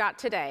that we've got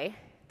today,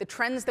 the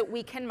trends that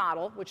we can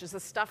model, which is the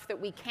stuff that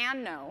we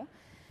can know,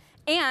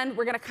 and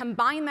we're going to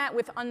combine that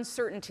with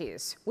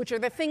uncertainties, which are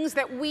the things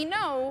that we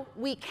know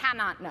we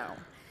cannot know.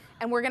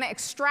 And we're going to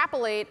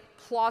extrapolate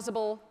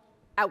plausible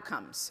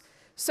outcomes.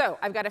 So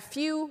I've got a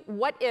few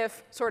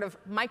what-if sort of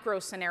micro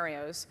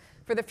scenarios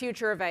for the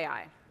future of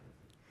AI.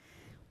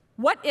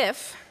 What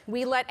if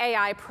we let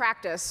AI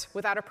practice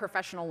without a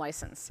professional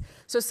license?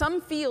 So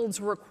some fields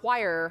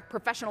require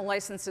professional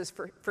licenses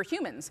for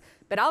humans,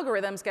 but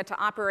algorithms get to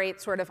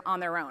operate sort of on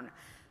their own.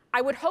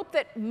 I would hope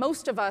that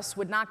most of us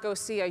would not go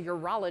see a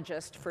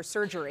urologist for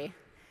surgery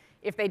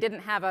if they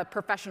didn't have a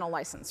professional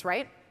license,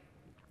 right?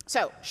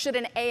 So should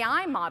an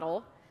AI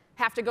model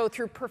have to go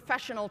through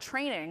professional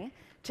training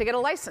to get a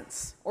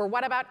license? Or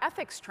what about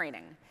ethics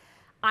training?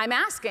 I'm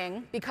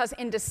asking because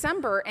in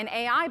December, an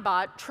AI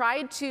bot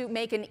tried to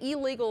make an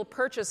illegal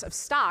purchase of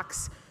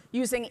stocks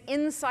using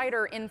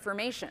insider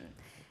information.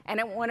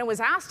 And when it was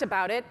asked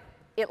about it,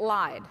 it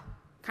lied,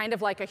 kind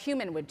of like a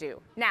human would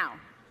do. Now,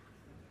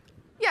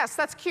 yes,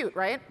 that's cute,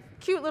 right?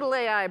 cute little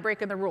AI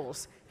breaking the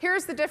rules.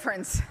 Here's the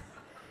difference.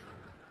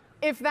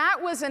 If that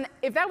was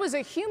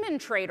a human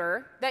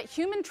trader, that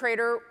human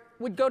trader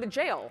would go to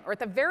jail, or at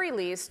the very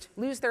least,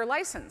 lose their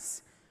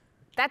license.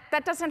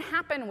 That doesn't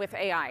happen with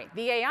AI.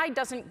 The AI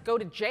doesn't go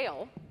to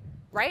jail,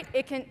 right?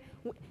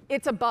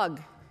 It's a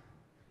bug,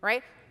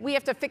 right? We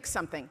have to fix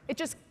something. It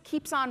just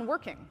keeps on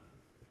working.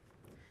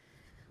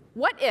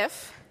 What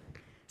if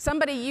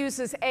somebody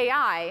uses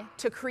AI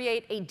to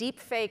create a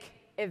deepfake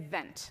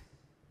event?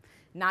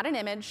 Not an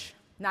image,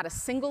 not a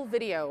single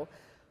video.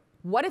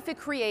 What if it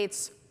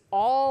creates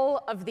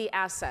all of the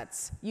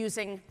assets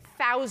using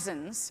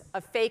thousands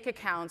of fake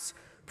accounts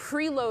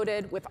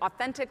preloaded with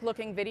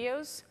authentic-looking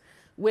videos,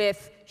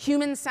 with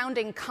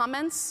human-sounding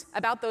comments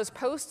about those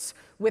posts,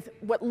 with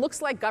what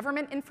looks like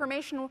government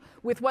information,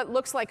 with what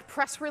looks like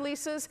press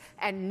releases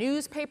and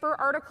newspaper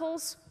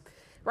articles,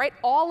 right?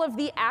 All of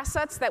the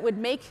assets that would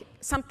make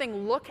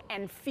something look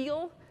and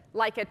feel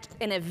like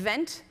an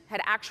event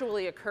had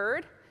actually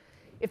occurred.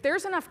 If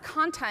there's enough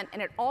content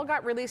and it all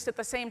got released at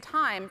the same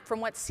time from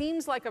what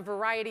seems like a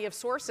variety of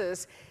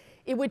sources,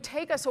 it would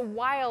take us a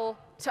while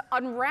to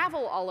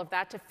unravel all of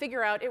that to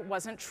figure out it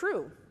wasn't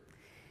true.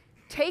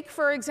 Take,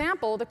 for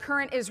example, the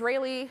current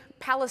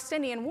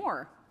Israeli-Palestinian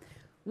war.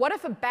 What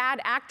if a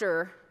bad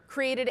actor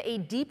created a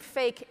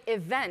deepfake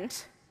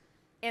event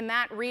in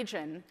that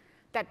region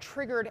that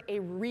triggered a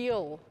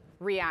real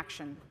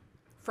reaction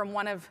from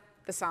one of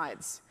the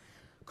sides?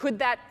 Could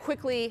that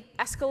quickly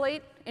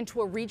escalate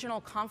into a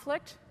regional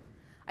conflict?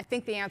 I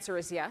think the answer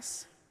is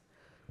yes.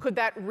 Could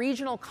that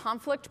regional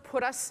conflict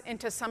put us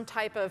into some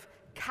type of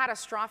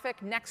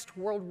catastrophic next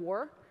world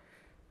war?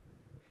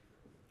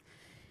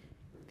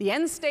 The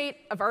end state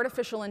of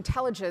artificial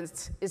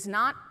intelligence is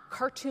not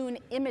cartoon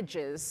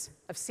images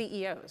of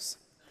CEOs.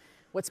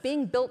 What's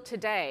being built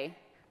today,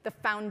 the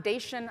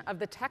foundation of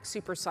the tech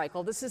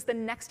supercycle, this is the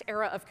next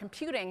era of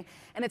computing,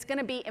 and it's going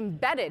to be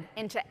embedded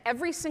into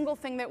every single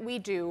thing that we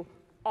do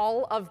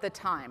all of the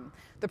time.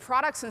 The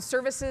products and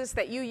services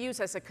that you use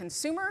as a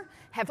consumer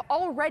have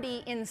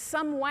already in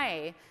some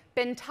way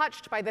been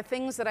touched by the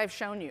things that I've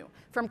shown you,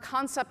 from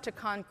concept to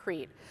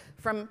concrete,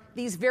 from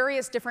these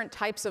various different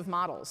types of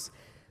models,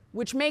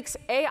 which makes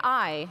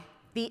AI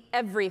the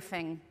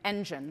everything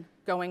engine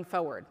going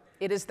forward.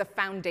 It is the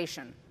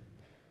foundation.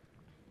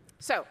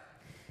 So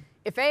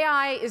if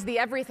AI is the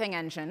everything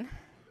engine,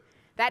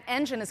 that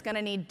engine is going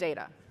to need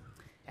data.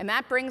 And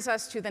that brings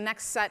us to the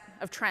next set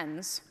of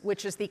trends,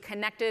 which is the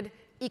connected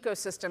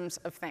ecosystems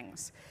of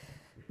things.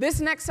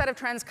 This next set of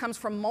trends comes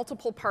from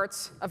multiple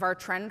parts of our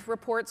trend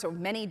report, so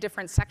many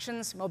different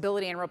sections: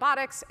 mobility and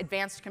robotics,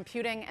 advanced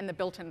computing, and the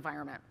built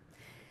environment.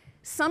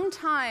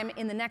 Sometime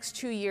in the next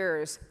 2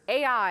 years,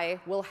 AI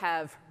will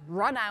have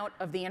run out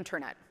of the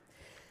internet.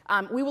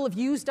 We will have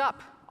used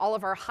up all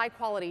of our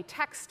high-quality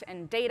text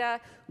and data,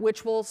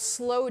 which will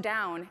slow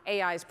down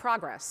AI's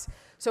progress.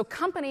 So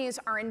companies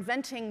are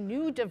inventing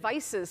new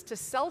devices to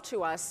sell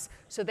to us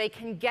so they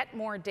can get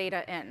more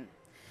data in.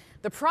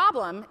 The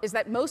problem is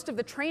that most of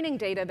the training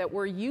data that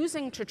we're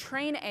using to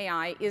train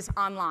AI is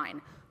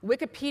online.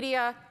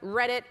 Wikipedia,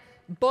 Reddit,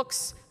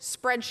 books,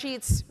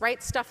 spreadsheets,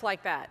 right? Stuff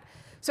like that.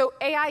 So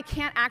AI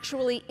can't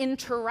actually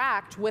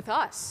interact with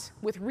us,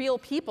 with real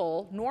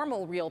people,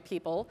 normal real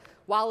people,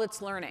 while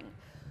it's learning.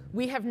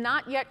 We have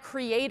not yet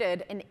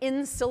created an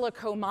in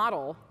silico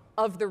model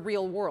of the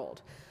real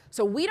world.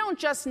 So we don't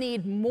just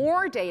need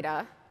more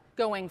data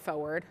going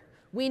forward,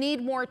 we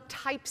need more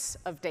types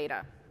of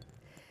data,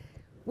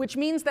 which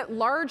means that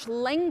large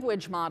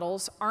language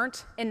models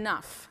aren't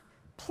enough.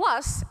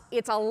 Plus,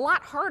 it's a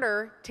lot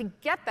harder to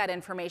get that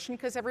information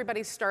because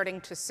everybody's starting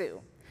to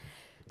sue.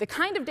 The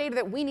kind of data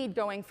that we need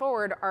going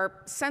forward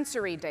are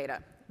sensory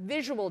data,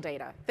 visual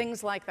data,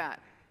 things like that.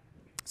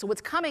 So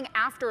what's coming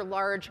after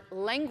large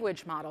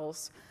language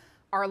models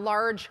are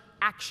large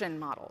action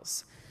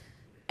models.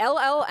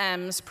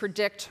 LLMs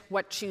predict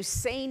what to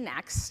say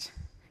next.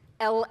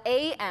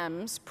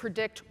 LAMs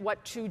predict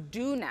what to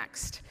do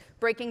next,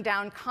 breaking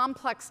down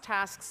complex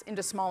tasks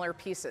into smaller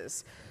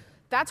pieces.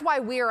 That's why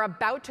we are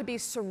about to be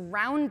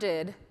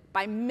surrounded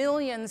by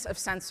millions of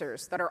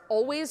sensors that are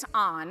always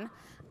on,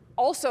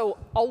 also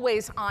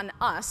always on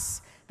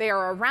us. They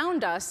are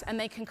around us, and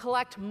they can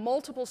collect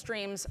multiple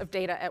streams of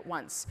data at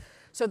once.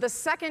 So the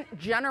second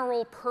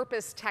general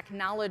purpose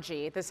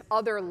technology, this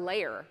other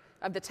layer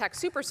of the tech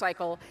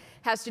supercycle,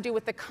 has to do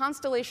with the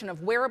constellation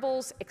of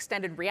wearables,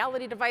 extended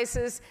reality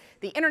devices,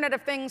 the Internet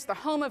of Things, the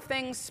home of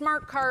things,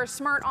 smart cars,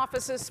 smart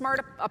offices,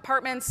 smart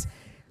apartments,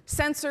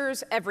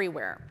 sensors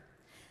everywhere.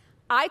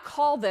 I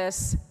call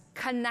this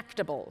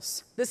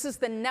connectables. This is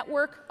the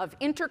network of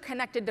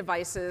interconnected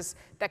devices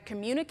that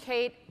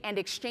communicate and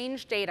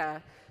exchange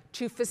data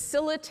to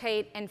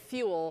facilitate and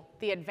fuel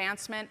the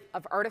advancement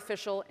of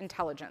artificial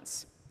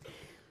intelligence.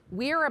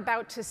 We are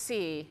about to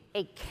see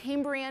a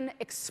Cambrian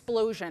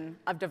explosion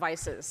of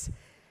devices.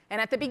 And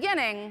at the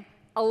beginning,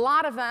 a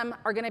lot of them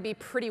are going to be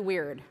pretty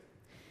weird,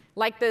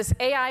 like this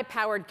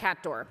AI-powered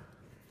cat door.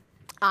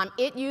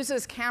 It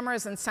uses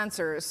cameras and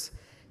sensors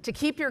to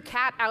keep your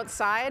cat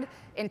outside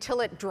until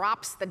it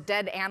drops the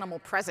dead animal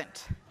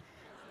present.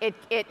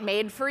 it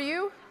made for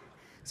you.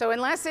 So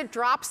unless it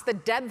drops the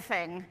dead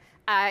thing,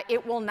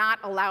 it will not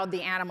allow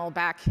the animal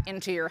back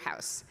into your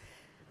house.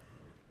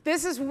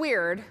 This is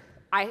weird,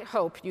 I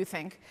hope you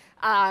think.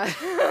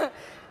 I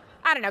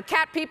don't know,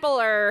 cat people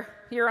are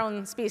your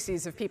own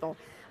species of people.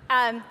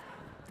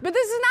 But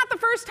this is not the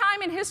first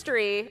time in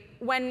history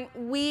when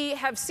we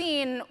have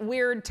seen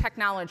weird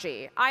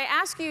technology. I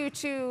ask you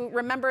to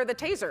remember the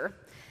taser.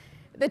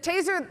 The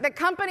taser, the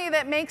company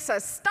that makes a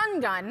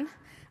stun gun,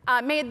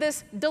 made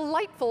this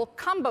delightful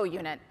combo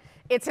unit.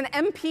 It's an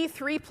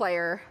MP3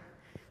 player,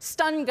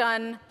 stun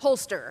gun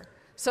holster.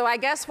 So I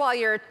guess while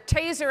you're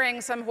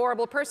tasering some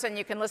horrible person,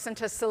 you can listen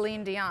to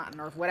Celine Dion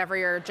or whatever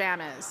your jam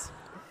is.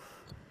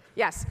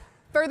 Yes.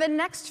 For the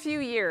next few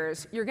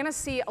years, you're going to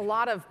see a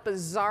lot of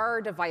bizarre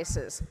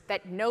devices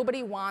that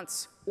nobody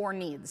wants or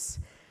needs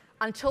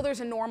until there's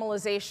a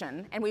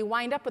normalization, and we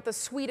wind up with a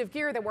suite of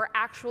gear that we're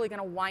actually going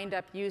to wind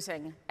up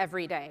using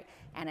every day.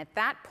 And at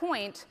that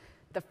point,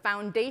 the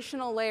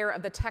foundational layer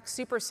of the tech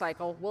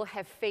supercycle will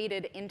have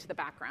faded into the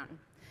background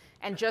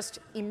and just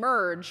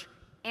emerge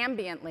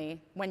ambiently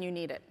when you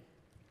need it,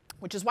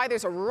 which is why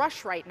there's a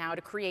rush right now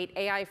to create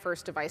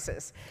AI-first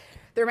devices.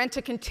 They're meant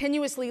to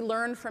continuously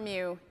learn from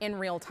you in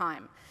real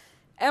time.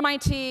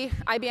 MIT,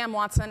 IBM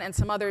Watson, and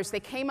some others,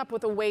 they came up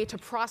with a way to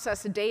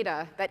process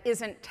data that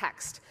isn't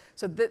text.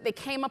 So they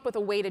came up with a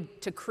way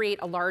to create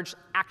a large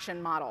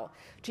action model,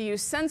 to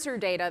use sensor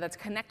data that's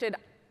connected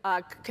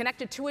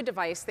to a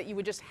device that you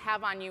would just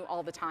have on you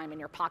all the time in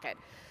your pocket.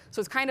 So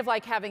it's kind of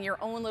like having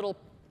your own little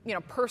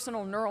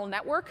personal neural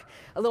network,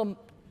 a little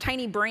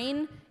tiny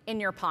brain in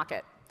your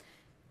pocket,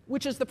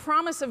 which is the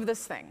promise of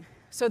this thing.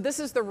 So this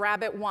is the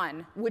Rabbit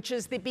 1, which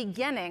is the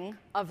beginning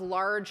of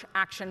large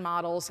action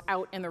models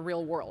out in the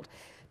real world.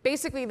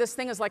 Basically, this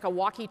thing is like a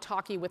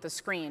walkie-talkie with a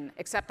screen,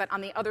 except that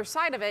on the other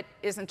side of it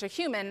isn't a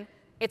human,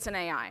 it's an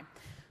AI.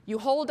 You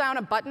hold down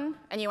a button,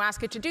 and you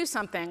ask it to do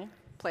something,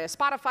 play a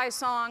Spotify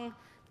song,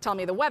 tell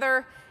me the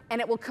weather,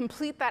 and it will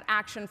complete that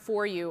action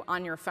for you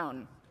on your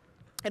phone.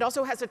 It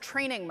also has a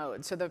training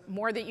mode, so the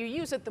more that you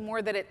use it, the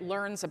more that it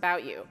learns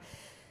about you.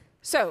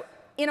 So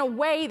in a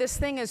way, this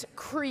thing is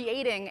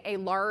creating a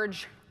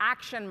large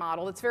action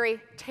model that's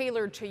very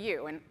tailored to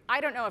you. And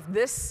I don't know if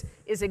this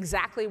is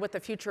exactly what the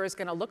future is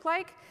going to look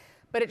like,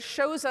 but it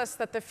shows us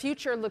that the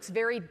future looks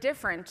very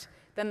different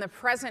than the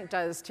present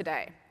does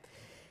today.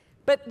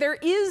 But there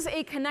is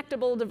a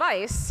connectable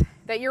device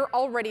that you're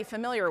already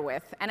familiar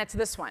with, and it's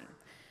this one.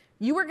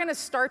 You are going to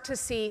start to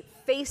see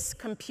face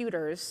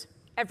computers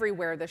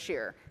everywhere this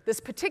year. This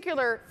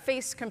particular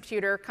face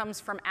computer comes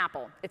from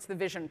Apple. It's the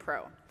Vision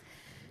Pro.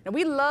 Now,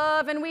 we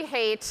love and we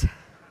hate,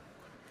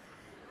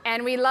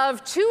 and we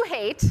love to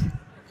hate,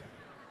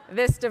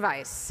 this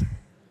device.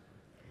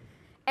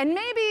 And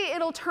maybe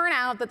it'll turn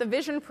out that the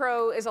Vision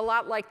Pro is a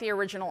lot like the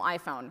original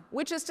iPhone,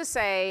 which is to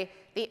say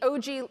the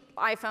OG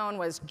iPhone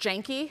was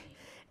janky,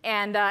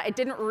 and it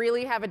didn't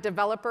really have a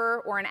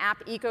developer or an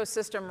app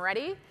ecosystem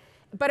ready.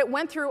 But it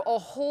went through a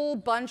whole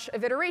bunch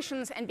of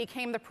iterations and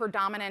became the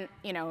predominant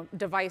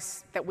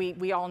device that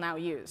we all now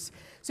use.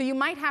 So you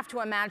might have to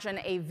imagine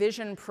a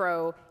Vision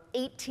Pro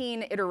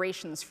 18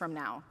 iterations from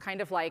now, kind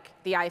of like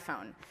the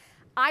iPhone.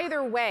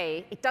 Either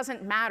way, it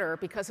doesn't matter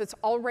because it's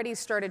already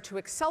started to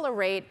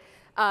accelerate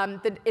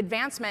the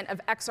advancement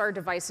of XR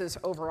devices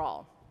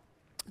overall.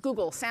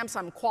 Google,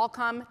 Samsung,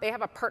 Qualcomm, they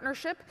have a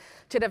partnership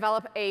to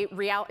develop a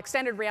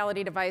extended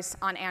reality device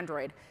on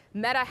Android.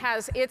 Meta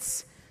has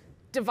its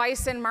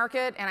device in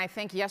market, and I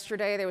think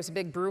yesterday there was a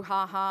big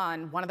brouhaha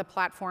on one of the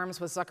platforms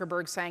with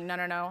Zuckerberg saying, no,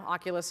 no, no,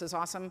 Oculus is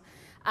awesome.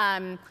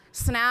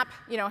 Snap,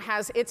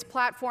 has its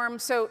platform.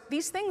 So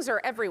these things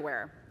are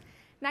everywhere.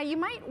 Now, you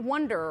might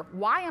wonder,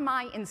 why am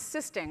I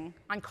insisting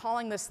on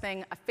calling this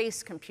thing a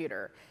face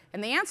computer?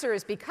 And the answer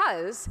is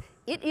because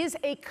it is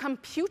a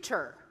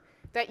computer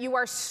that you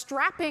are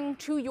strapping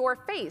to your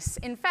face.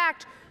 In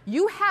fact,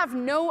 you have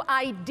no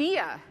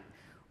idea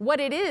what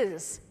it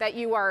is that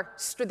you are.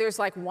 There's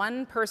like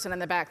one person in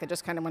the back that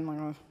just kind of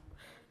went,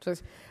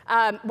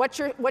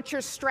 what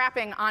you're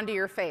strapping onto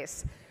your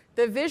face.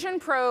 The Vision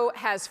Pro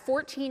has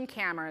 14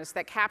 cameras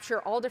that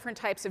capture all different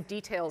types of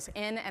details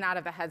in and out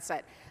of the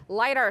headset.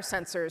 LiDAR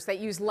sensors that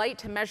use light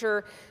to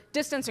measure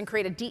distance and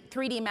create a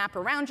 3D map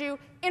around you.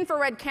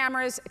 Infrared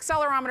cameras,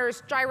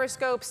 accelerometers,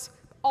 gyroscopes,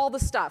 all the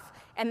stuff.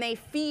 And they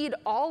feed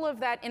all of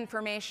that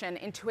information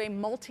into a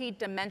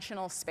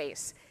multi-dimensional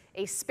space,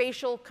 a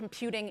spatial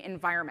computing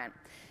environment.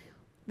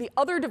 The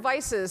other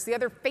devices, the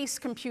other face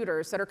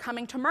computers that are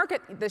coming to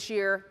market this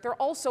year, they're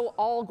also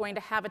all going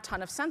to have a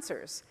ton of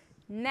sensors.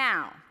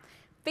 Now,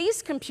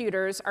 face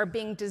computers are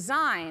being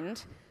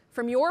designed,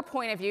 from your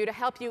point of view, to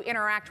help you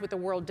interact with the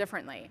world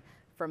differently.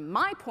 From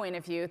my point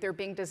of view, they're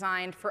being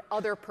designed for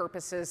other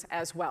purposes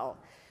as well.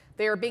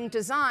 They are being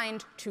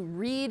designed to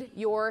read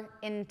your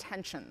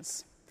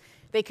intentions.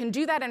 They can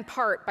do that in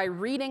part by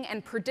reading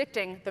and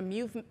predicting the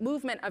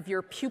movement of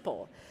your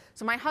pupil.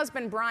 So my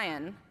husband,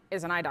 Brian,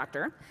 is an eye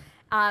doctor,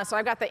 so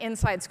I've got the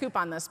inside scoop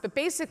on this. But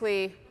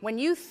basically, when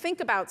you think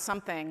about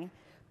something,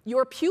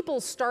 your pupil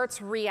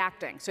starts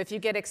reacting. So if you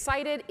get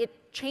excited,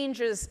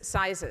 changes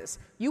sizes.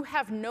 You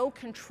have no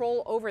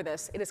control over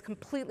this. It is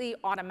completely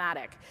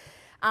automatic,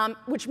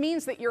 which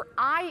means that your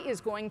eye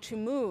is going to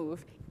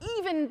move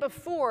even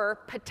before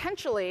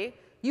potentially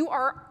you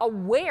are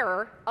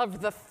aware of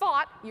the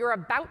thought you're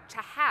about to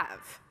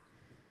have.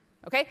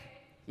 Okay?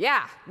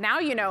 Yeah, now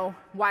you know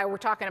why we're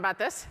talking about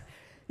this.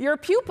 Your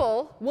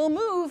pupil will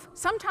move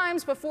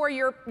sometimes before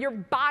your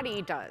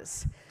body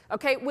does,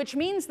 okay? Which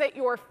means that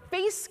your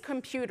face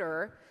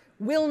computer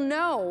will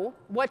know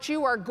what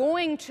you are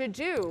going to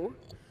do,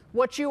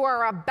 what you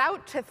are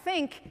about to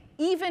think,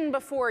 even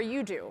before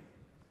you do.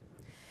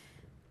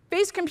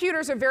 Face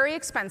computers are very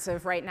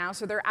expensive right now,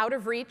 so they're out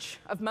of reach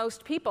of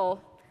most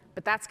people,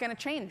 but that's going to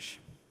change.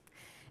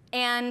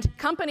 And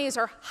companies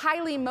are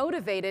highly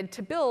motivated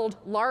to build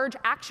large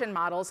action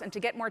models and to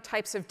get more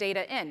types of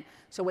data in.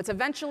 So what's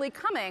eventually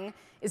coming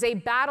is a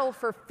battle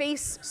for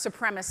face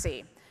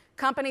supremacy,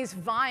 companies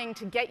vying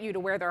to get you to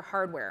wear their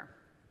hardware.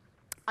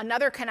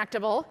 Another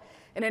connectable,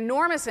 an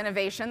enormous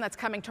innovation that's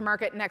coming to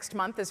market next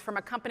month is from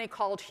a company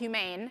called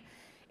Humane.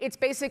 It's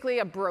basically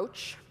a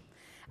brooch.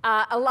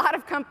 A lot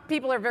of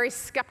people are very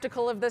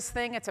skeptical of this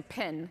thing. It's a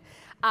pin.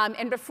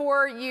 And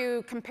before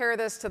you compare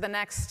this to the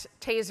next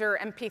Taser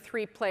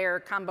MP3 player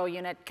combo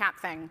unit cat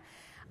thing,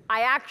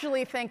 I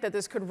actually think that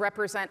this could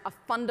represent a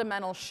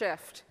fundamental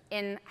shift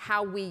in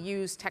how we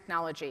use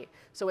technology.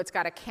 So it's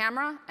got a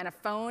camera and a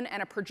phone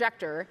and a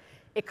projector.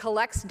 It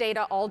collects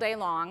data all day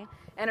long,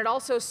 and it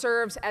also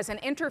serves as an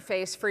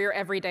interface for your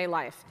everyday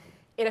life.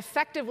 It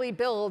effectively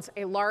builds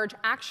a large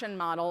action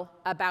model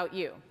about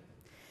you.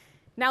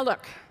 Now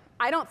look,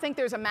 I don't think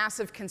there's a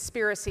massive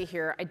conspiracy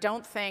here. I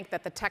don't think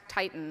that the tech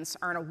titans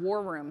are in a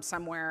war room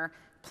somewhere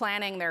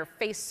planning their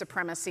face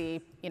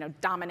supremacy,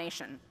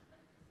 domination.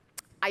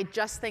 I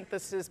just think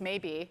this is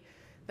maybe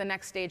the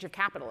next stage of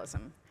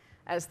capitalism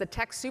as the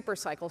tech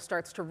supercycle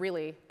starts to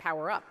really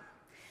power up.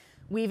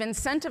 We've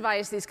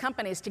incentivized these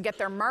companies to get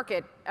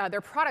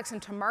their products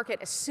into market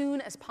as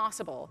soon as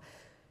possible.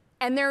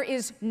 And there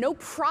is no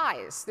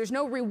prize, there's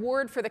no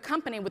reward for the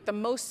company with the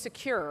most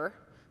secure,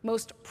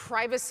 most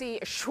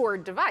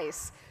privacy-assured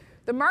device.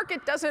 The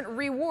market doesn't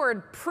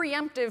reward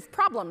preemptive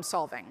problem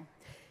solving.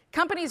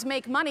 Companies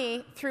make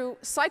money through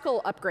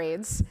cycle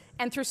upgrades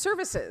and through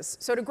services.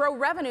 So to grow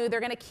revenue, they're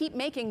going to keep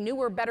making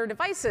newer, better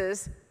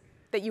devices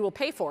that you will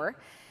pay for.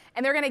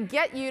 And they're going to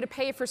get you to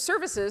pay for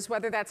services,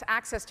 whether that's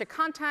access to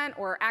content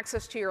or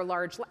access to your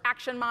large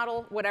action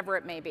model, whatever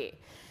it may be.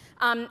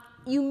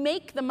 You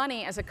make the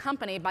money as a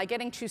company by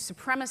getting to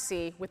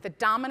supremacy with the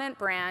dominant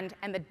brand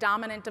and the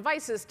dominant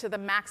devices to the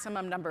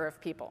maximum number of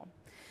people.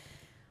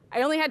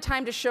 I only had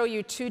time to show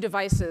you 2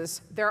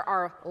 devices. There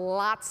are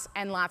lots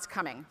and lots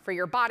coming for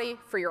your body,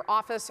 for your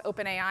office.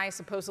 OpenAI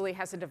supposedly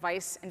has a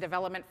device in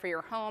development for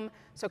your home.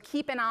 So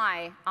keep an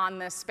eye on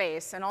this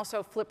space, and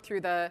also flip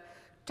through the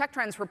Tech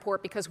Trends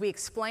report because we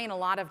explain a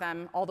lot of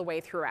them all the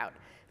way throughout.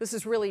 This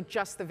is really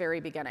just the very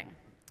beginning.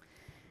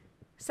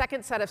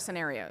 Second set of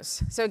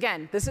scenarios. So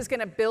again, this is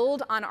going to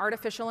build on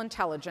artificial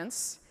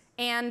intelligence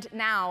and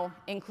now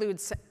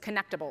includes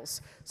connectables.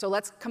 So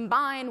let's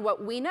combine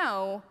what we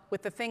know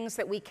with the things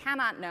that we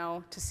cannot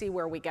know to see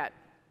where we get.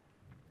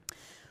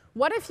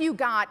 What if you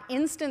got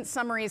instant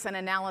summaries and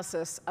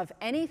analysis of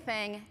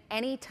anything,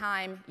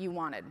 anytime you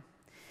wanted?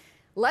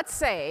 Let's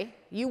say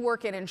you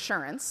work in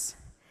insurance,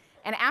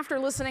 and after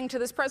listening to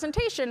this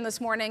presentation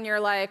this morning, you're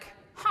like,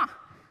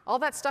 all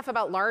that stuff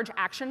about large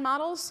action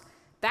models,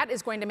 that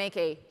is going to make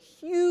a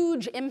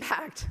huge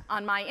impact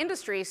on my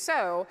industry,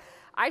 so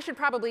I should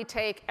probably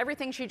take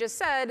everything she just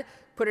said,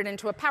 put it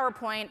into a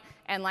PowerPoint,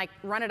 and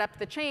run it up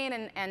the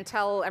chain and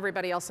tell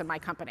everybody else in my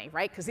company,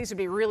 right? Because these would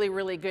be really,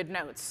 really good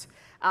notes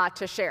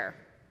to share.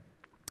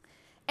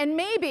 And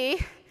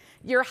maybe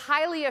you're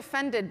highly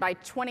offended by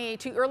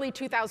early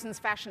 2000s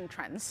fashion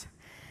trends.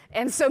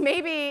 And so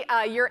maybe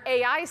your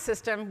AI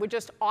system would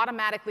just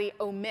automatically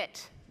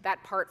omit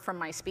that part from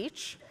my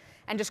speech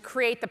and just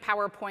create the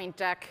PowerPoint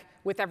deck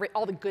with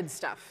all the good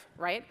stuff,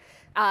 right?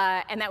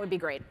 And that would be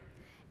great.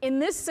 In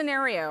this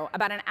scenario,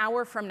 about an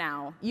hour from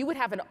now, you would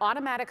have an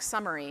automatic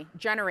summary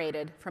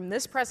generated from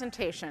this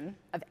presentation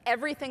of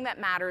everything that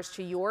matters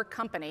to your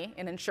company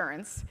in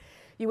insurance.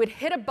 You would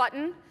hit a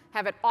button,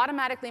 have it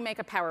automatically make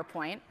a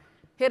PowerPoint,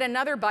 hit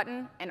another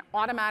button, and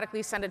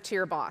automatically send it to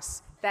your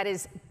boss. That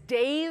is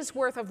days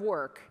worth of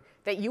work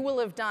that you will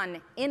have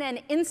done in an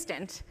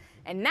instant,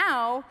 and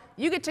now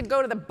you get to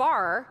go to the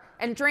bar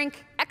and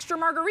drink extra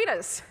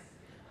margaritas.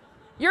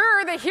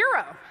 You're the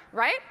hero,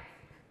 right?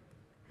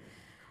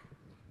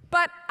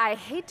 But I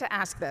hate to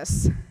ask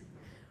this.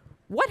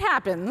 What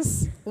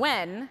happens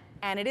when,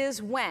 and it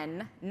is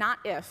when, not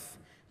if,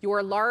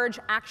 your large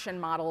action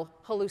model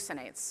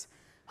hallucinates?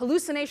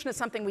 Hallucination is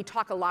something we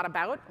talk a lot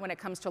about when it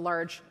comes to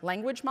large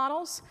language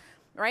models,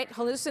 right?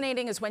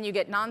 Hallucinating is when you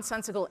get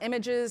nonsensical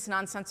images,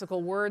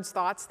 nonsensical words,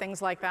 thoughts, things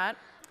like that.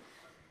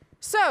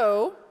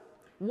 So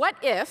what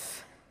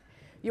if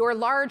your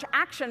large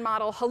action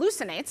model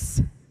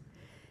hallucinates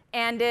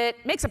and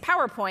it makes a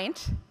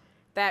PowerPoint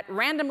that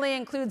randomly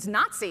includes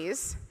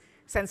Nazis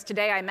since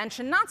today I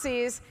mentioned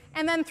Nazis,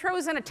 and then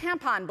throws in a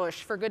tampon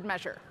bush for good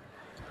measure.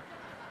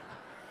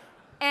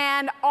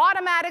 And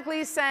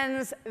automatically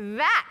sends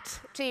that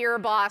to your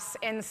boss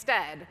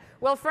instead.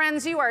 Well,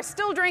 friends, you are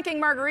still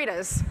drinking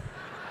margaritas.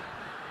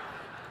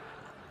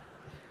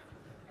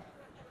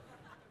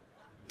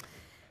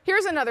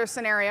 Here's another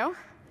scenario.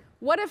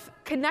 What if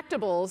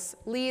connectables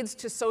leads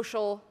to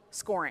social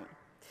scoring?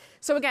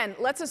 So again,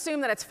 let's assume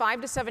that it's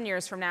 5 to 7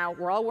 years from now,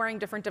 we're all wearing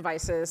different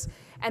devices,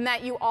 and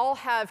that you all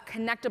have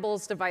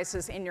connectables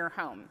devices in your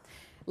home.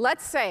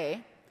 Let's say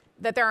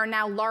that there are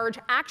now large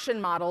action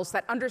models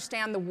that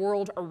understand the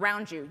world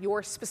around you,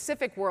 your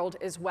specific world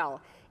as well.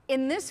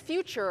 In this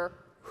future,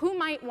 who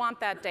might want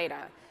that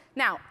data?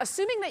 Now,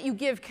 assuming that you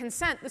give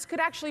consent, this could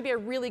actually be a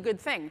really good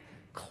thing.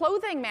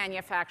 Clothing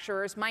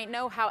manufacturers might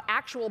know how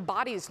actual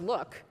bodies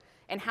look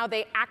and how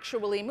they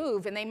actually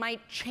move, and they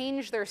might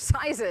change their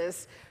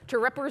sizes to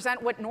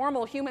represent what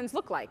normal humans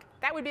look like.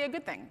 That would be a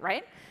good thing,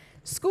 right?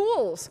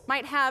 Schools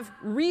might have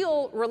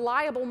real,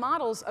 reliable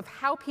models of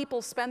how people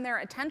spend their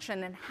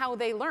attention and how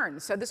they learn.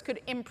 So this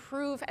could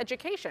improve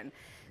education.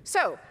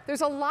 So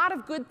there's a lot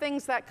of good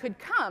things that could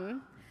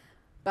come,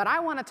 but I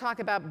want to talk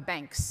about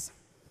banks.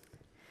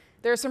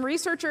 There are some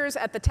researchers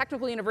at the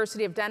Technical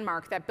University of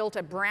Denmark that built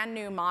a brand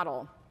new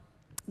model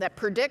that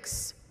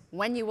predicts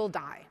when you will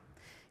die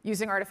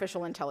using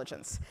artificial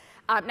intelligence.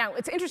 Now,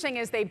 what's interesting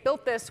is they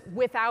built this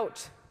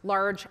without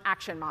large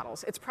action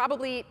models. It's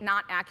probably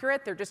not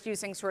accurate. They're just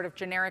using sort of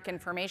generic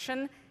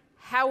information.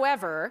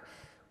 However,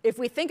 if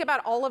we think about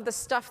all of the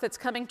stuff that's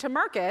coming to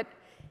market,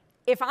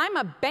 if I'm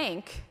a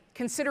bank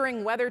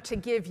considering whether to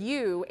give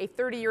you a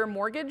 30-year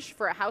mortgage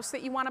for a house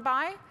that you want to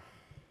buy,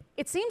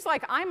 it seems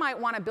like I might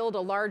want to build a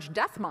large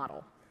death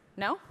model.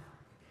 No?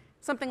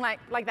 Something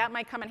like that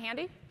might come in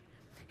handy.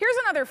 Here's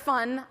another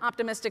fun,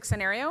 optimistic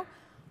scenario.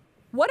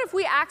 What if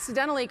we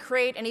accidentally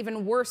create an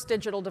even worse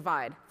digital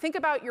divide? Think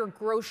about your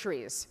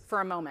groceries for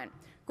a moment.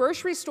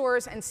 Grocery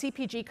stores and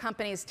CPG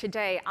companies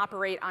today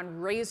operate on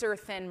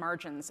razor-thin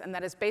margins, and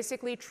that is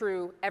basically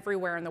true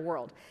everywhere in the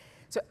world.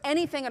 So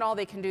anything at all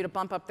they can do to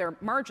bump up their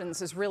margins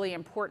is really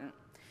important.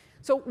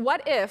 So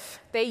what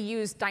if they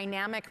use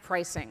dynamic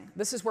pricing?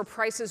 This is where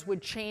prices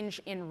would change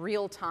in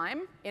real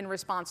time in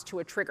response to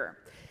a trigger.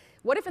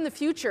 What if in the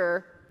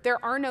future, there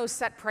are no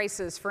set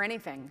prices for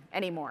anything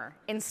anymore?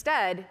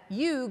 Instead,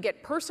 you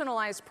get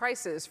personalized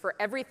prices for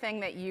everything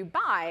that you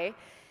buy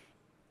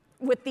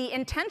with the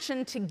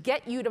intention to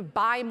get you to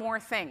buy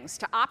more things,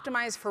 to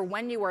optimize for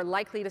when you are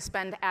likely to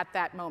spend at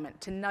that moment,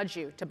 to nudge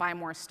you to buy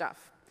more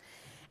stuff.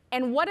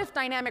 And what if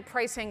dynamic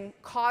pricing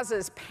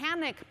causes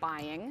panic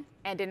buying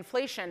and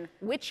inflation,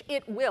 which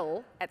it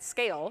will at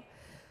scale?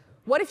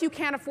 What if you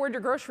can't afford your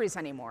groceries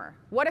anymore?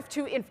 What if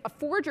to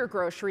afford your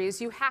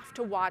groceries, you have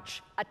to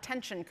watch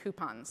attention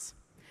coupons?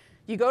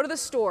 You go to the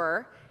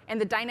store, and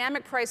the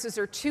dynamic prices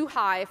are too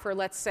high for,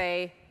 let's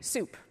say,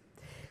 soup.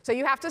 So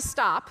you have to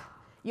stop.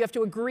 You have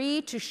to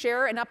agree to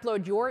share and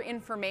upload your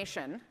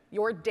information,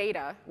 your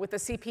data, with the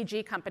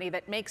CPG company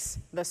that makes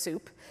the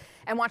soup,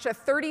 and watch a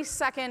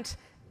 30-second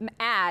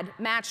ad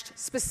matched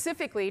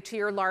specifically to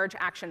your large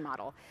action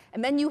model.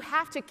 And then you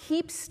have to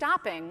keep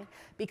stopping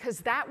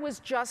because that was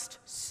just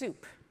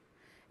soup.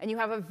 And you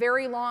have a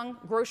very long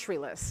grocery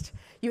list.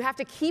 You have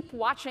to keep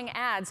watching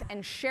ads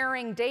and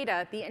sharing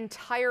data the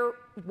entire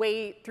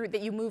way through that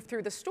you move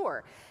through the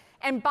store.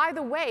 And by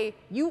the way,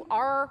 you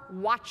are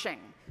watching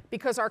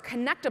because our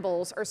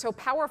connectables are so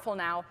powerful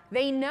now,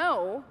 they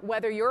know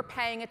whether you're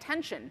paying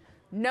attention.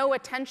 No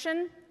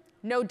attention,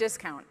 no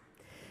discount.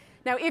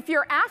 Now, if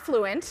you're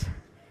affluent,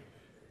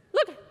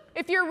 look,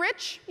 if you're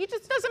rich, it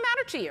just doesn't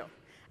matter to you.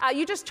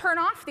 You just turn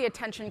off the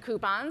attention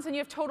coupons, and you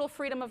have total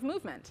freedom of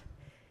movement.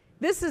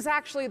 This is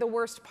actually the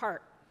worst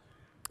part.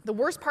 The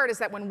worst part is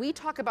that when we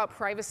talk about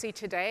privacy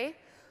today,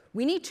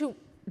 we need to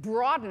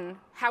broaden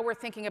how we're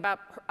thinking about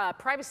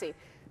privacy.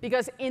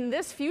 Because in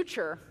this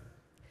future,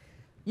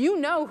 you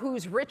know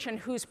who's rich and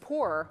who's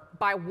poor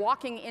by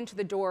walking into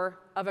the door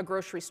of a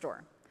grocery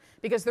store.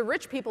 Because the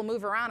rich people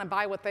move around and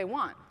buy what they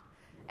want.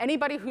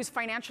 Anybody who's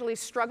financially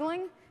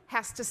struggling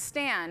has to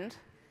stand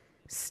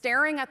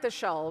staring at the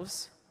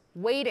shelves,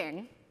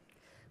 waiting,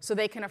 so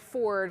they can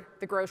afford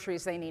the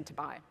groceries they need to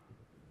buy.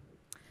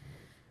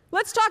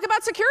 Let's talk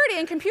about security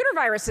and computer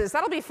viruses.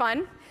 That'll be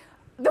fun.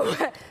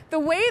 The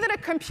way that a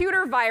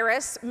computer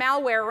virus,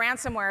 malware,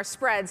 ransomware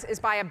spreads is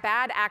by a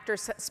bad actor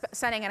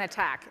sending an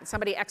attack,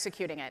 somebody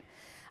executing it.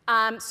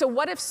 So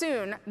what if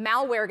soon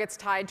malware gets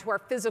tied to our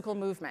physical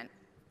movement?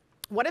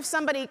 What if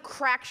somebody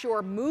cracks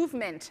your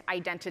movement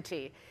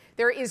identity?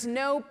 There is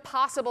no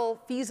possible,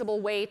 feasible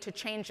way to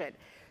change it.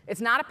 It's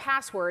not a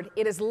password.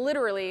 It is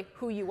literally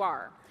who you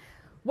are.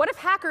 What if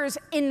hackers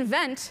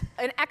invent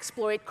an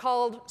exploit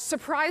called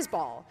surprise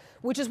ball,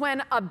 which is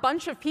when a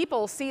bunch of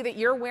people see that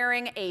you're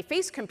wearing a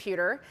face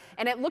computer,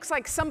 and it looks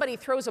like somebody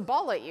throws a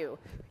ball at you.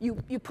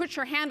 You put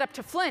your hand up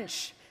to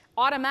flinch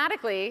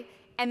automatically,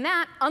 and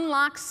that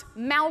unlocks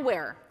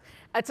malware.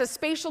 It's a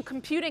spatial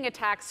computing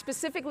attack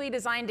specifically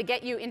designed to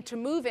get you into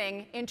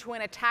moving into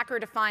an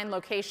attacker-defined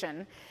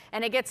location,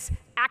 and it gets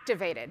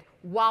activated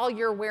while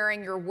you're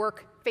wearing your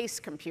work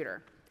face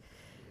computer.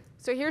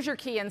 So here's your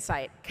key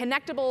insight.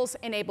 Connectables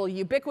enable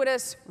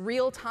ubiquitous,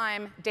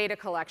 real-time data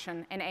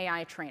collection and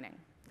AI training.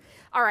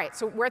 All right,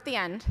 so we're at the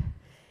end.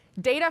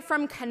 Data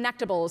from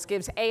connectables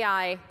gives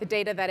AI the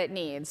data that it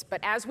needs, but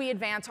as we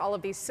advance all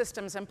of these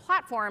systems and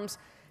platforms,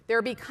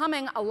 they're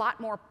becoming a lot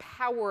more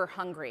power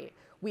hungry.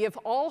 We have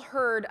all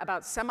heard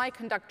about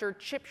semiconductor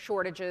chip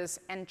shortages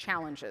and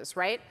challenges,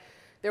 right?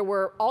 There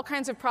were all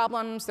kinds of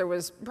problems. There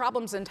was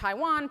problems in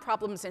Taiwan,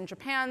 problems in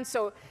Japan,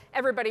 so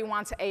everybody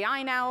wants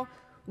AI now.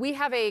 We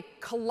have a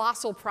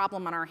colossal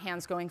problem on our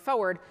hands going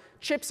forward.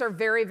 Chips are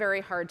very,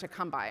 very hard to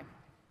come by.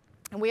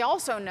 And we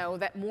also know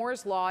that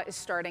Moore's law is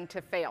starting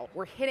to fail.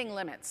 We're hitting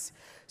limits.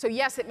 So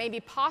yes, it may be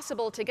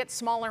possible to get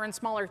smaller and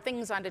smaller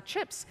things onto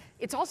chips.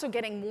 It's also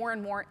getting more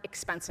and more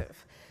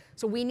expensive.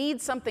 So we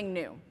need something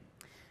new.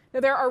 Now,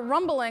 there are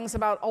rumblings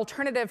about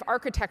alternative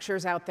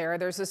architectures out there.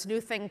 There's this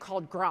new thing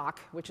called Grok,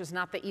 which is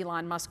not the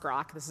Elon Musk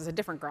Grok. This is a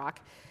different Grok.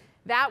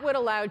 That would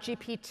allow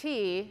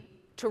GPT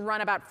to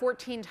run about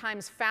 14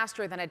 times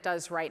faster than it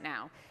does right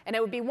now. And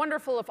it would be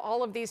wonderful if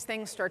all of these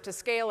things start to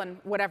scale and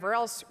whatever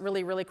else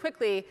really, really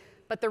quickly.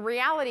 But the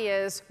reality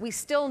is we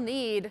still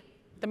need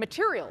the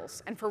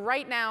materials. And for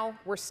right now,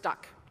 we're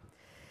stuck.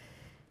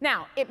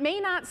 Now, it may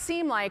not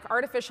seem like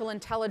artificial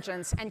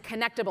intelligence and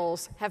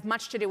connectables have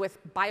much to do with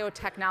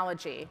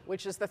biotechnology,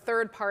 which is the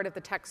third part of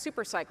the tech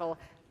supercycle,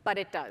 but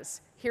it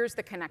does. Here's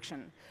the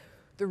connection.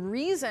 The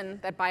reason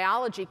that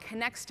biology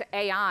connects to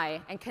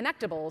AI and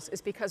connectables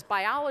is because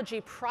biology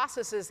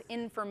processes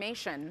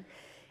information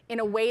in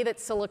a way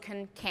that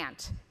silicon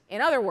can't. In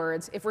other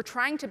words, if we're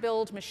trying to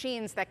build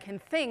machines that can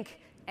think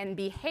and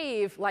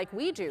behave like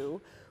we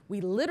do, we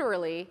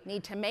literally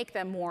need to make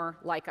them more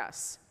like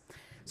us.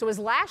 So as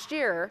much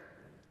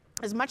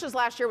as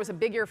last year was a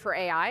big year for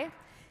AI,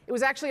 it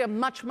was actually a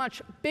much,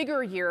 much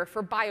bigger year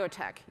for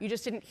biotech. You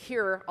just didn't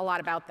hear a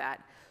lot about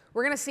that.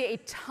 We're going to see a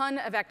ton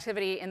of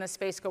activity in this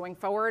space going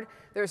forward.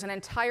 There's an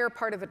entire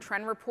part of the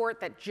trend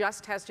report that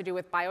just has to do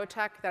with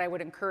biotech that I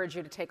would encourage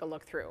you to take a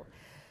look through.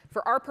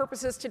 For our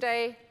purposes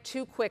today,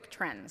 2 quick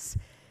trends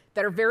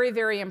that are very,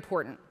 very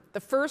important.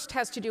 The first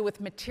has to do with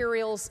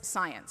materials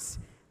science.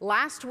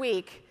 Last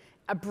week,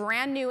 a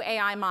brand new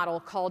AI model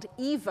called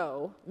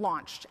EVO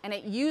launched, and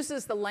it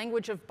uses the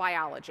language of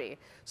biology.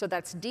 So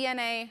that's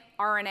DNA,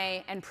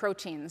 RNA, and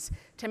proteins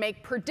to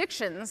make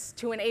predictions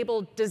to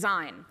enable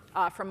design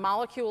from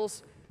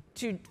molecules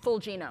to full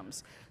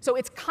genomes. So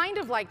it's kind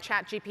of like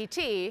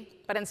ChatGPT,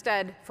 but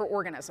instead for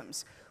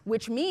organisms,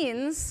 which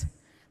means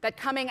that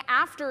coming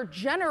after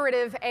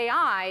generative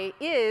AI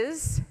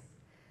is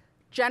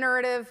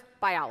generative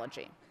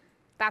biology.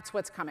 That's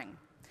what's coming.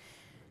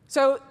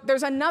 So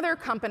there's another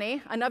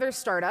company, another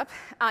startup.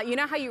 You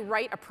know how you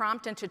write a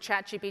prompt into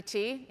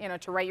ChatGPT,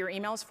 to write your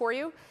emails for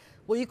you?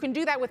 Well, you can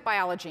do that with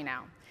biology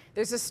now.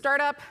 There's a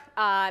startup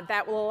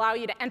that will allow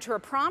you to enter a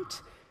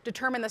prompt,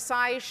 determine the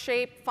size,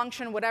 shape,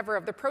 function, whatever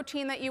of the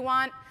protein that you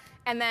want,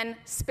 and then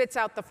spits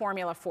out the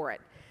formula for it.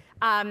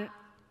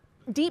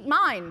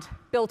 DeepMind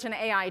built an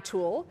AI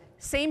tool,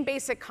 same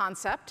basic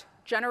concept,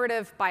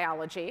 generative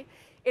biology.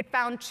 It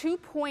found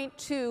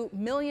 2.2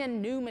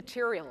 million new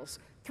materials.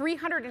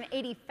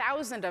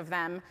 380,000 of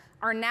them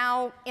are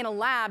now in a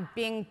lab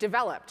being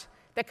developed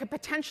that could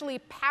potentially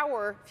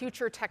power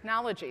future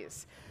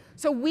technologies.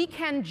 So we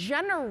can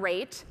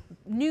generate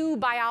new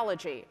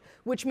biology,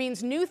 which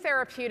means new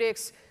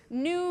therapeutics,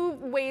 new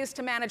ways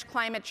to manage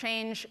climate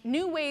change,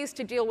 new ways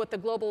to deal with the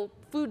global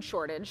food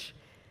shortage.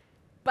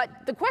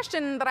 But the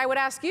question that I would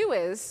ask you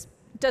is,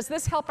 does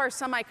this help our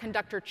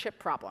semiconductor chip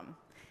problem?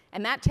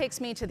 And that takes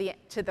me to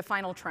the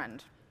final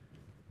trend.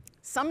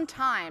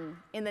 Sometime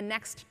in the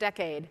next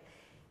decade,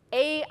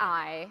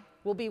 AI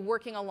will be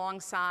working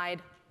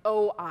alongside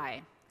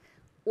OI,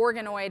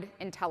 organoid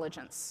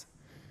intelligence.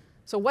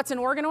 So what's an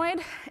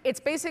organoid? It's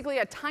basically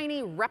a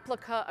tiny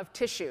replica of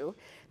tissue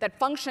that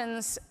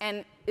functions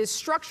and is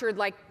structured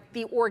like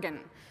the organ.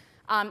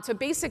 So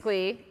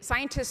basically,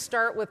 scientists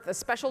start with a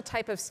special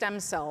type of stem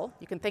cell.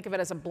 You can think of it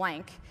as a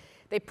blank.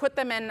 They put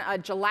them in a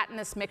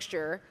gelatinous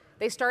mixture.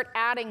 They start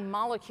adding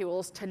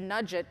molecules to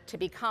nudge it to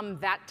become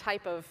that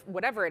type of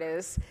whatever it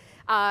is,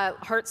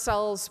 heart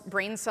cells,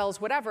 brain cells,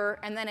 whatever,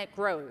 and then it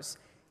grows.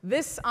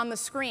 This on the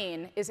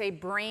screen is a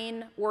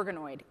brain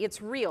organoid.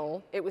 It's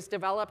real. It was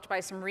developed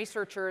by some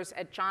researchers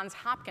at Johns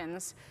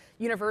Hopkins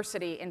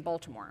University in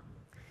Baltimore.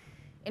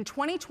 In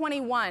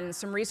 2021,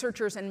 some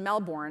researchers in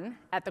Melbourne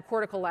at the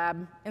Cortical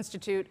Lab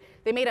Institute,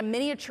 they made a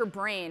miniature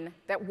brain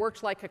that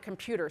worked like a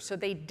computer. So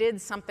they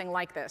did something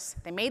like this.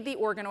 They made the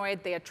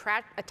organoid, they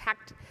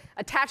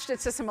attached it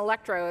to some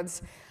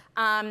electrodes,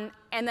 and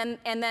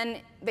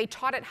then they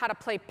taught it how to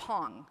play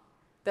Pong,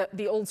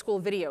 the old school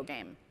video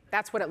game.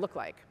 That's what it looked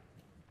like.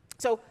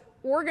 So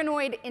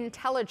organoid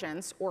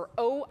intelligence, or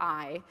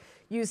OI,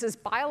 uses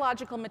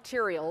biological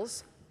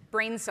materials,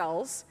 brain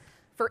cells,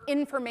 for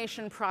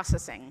information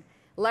processing,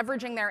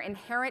 leveraging their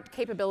inherent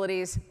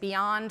capabilities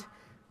beyond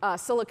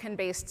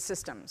silicon-based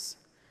systems.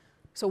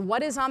 So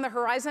what is on the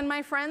horizon,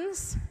 my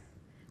friends?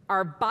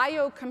 Are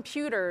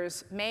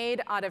biocomputers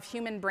made out of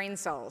human brain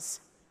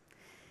cells.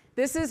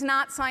 This is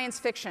not science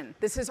fiction.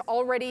 This has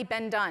already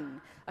been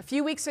done. A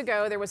few weeks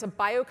ago, there was a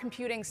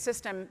biocomputing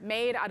system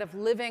made out of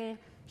living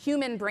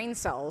human brain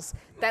cells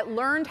that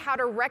learned how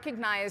to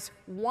recognize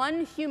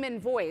one human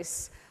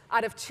voice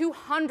out of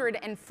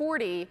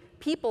 240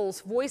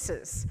 people's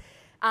voices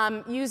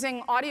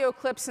using audio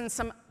clips and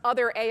some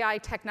other AI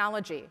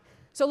technology.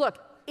 So look,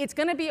 it's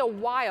going to be a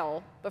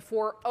while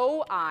before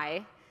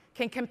OI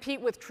can compete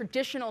with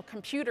traditional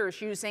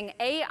computers using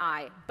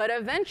AI, but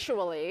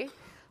eventually,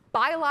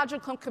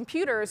 biological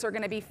computers are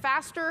going to be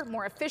faster,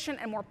 more efficient,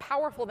 and more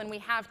powerful than we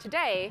have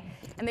today,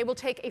 and they will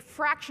take a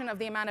fraction of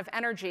the amount of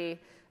energy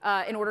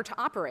in order to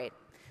operate.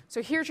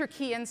 So here's your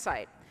key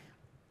insight.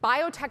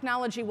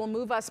 Biotechnology will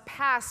move us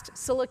past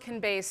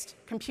silicon-based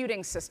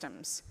computing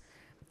systems.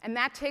 And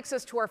that takes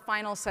us to our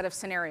final set of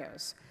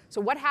scenarios. So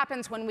what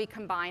happens when we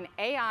combine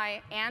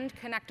AI and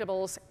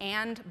connectables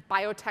and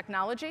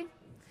biotechnology?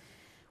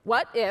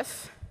 What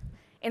if,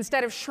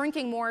 instead of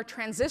shrinking more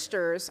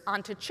transistors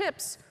onto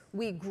chips,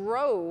 we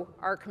grow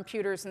our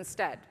computers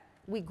instead?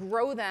 We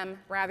grow them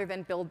rather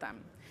than build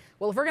them.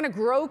 Well, if we're going to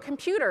grow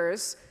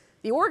computers,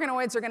 the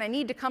organoids are going to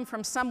need to come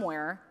from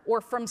somewhere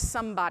or from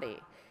somebody.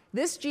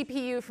 This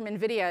GPU from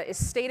NVIDIA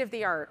is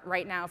state-of-the-art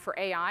right now for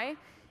AI.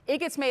 It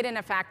gets made in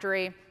a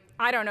factory.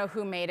 I don't know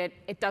who made it.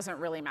 It doesn't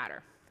really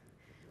matter.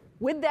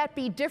 Would that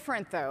be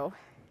different, though,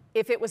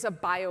 if it was a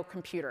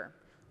biocomputer,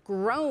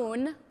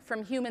 grown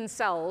from human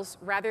cells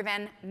rather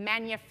than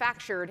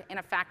manufactured in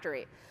a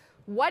factory?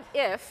 What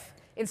if,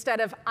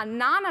 instead of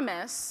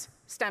anonymous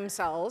stem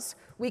cells,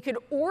 we could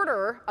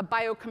order a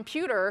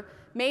biocomputer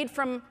made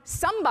from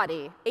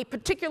somebody, a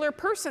particular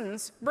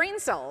person's brain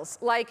cells?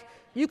 Like,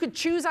 you could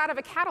choose out of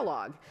a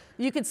catalog.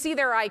 You could see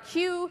their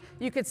IQ.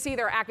 You could see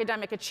their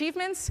academic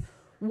achievements.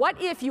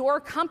 What if your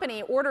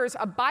company orders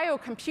a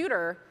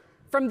biocomputer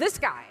from this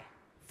guy,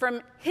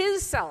 from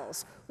his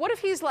cells? What if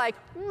he's like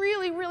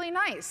really, really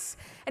nice,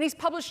 and he's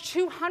published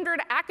 200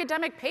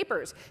 academic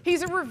papers?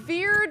 He's a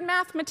revered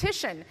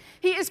mathematician.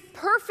 He is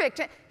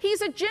perfect.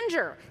 He's a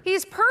ginger.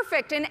 He's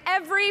perfect in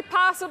every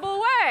possible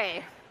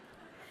way.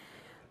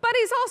 But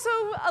he's also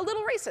a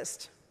little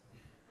racist.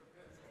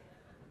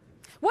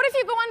 What if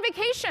you go on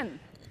vacation?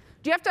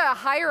 Do you have to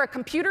hire a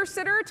computer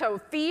sitter to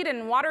feed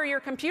and water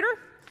your computer?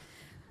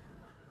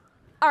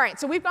 All right,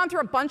 so we've gone through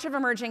a bunch of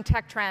emerging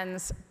tech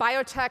trends: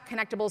 biotech,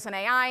 connectables, and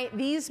AI.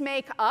 These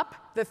make up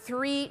the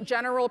three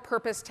general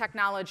purpose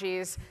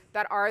technologies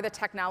that are the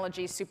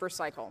technology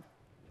supercycle.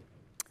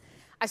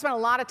 I spent a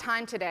lot of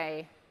time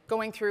today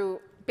going through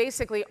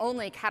basically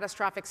only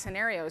catastrophic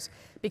scenarios,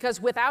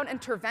 because without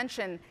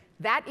intervention,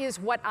 that is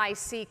what I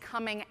see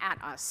coming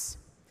at us.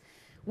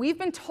 We've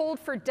been told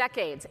for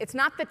decades it's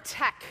not the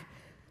tech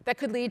that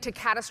could lead to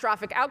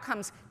catastrophic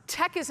outcomes.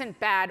 Tech isn't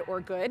bad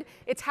or good.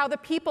 It's how the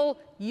people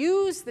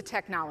use the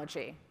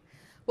technology.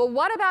 Well,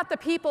 what about the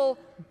people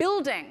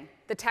building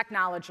the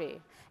technology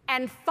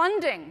and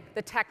funding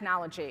the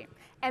technology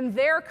and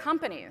their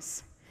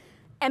companies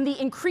and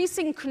the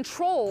increasing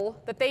control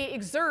that they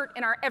exert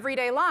in our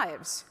everyday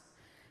lives?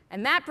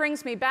 And that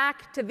brings me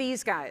back to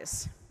these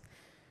guys.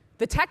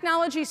 The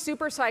technology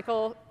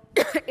supercycle,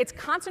 it's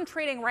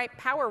concentrating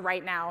power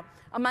right now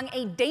among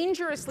a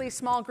dangerously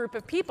small group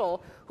of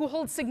people who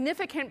hold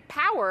significant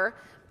power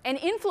and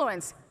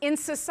influence in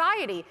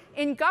society,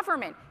 in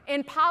government,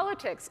 in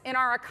politics, in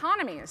our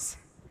economies,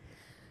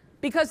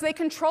 because they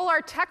control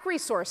our tech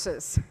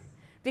resources,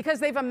 because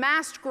they've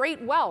amassed great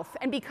wealth,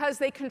 and because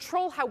they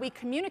control how we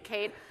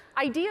communicate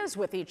ideas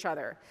with each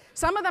other.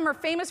 Some of them are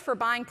famous for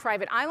buying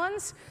private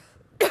islands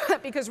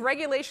because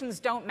regulations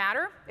don't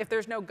matter if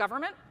there's no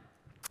government,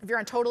 if you're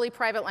on totally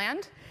private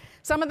land.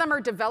 Some of them are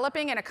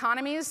developing in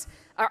economies,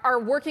 are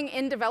working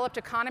in developed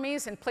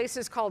economies in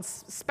places called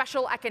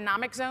special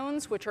economic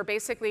zones, which are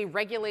basically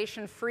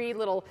regulation-free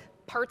little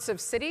parts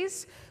of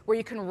cities where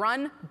you can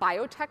run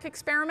biotech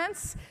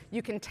experiments,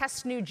 you can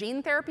test new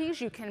gene therapies,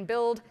 you can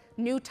build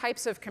new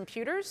types of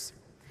computers.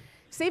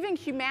 Saving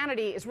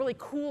humanity is really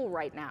cool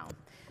right now.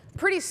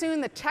 Pretty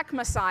soon, the tech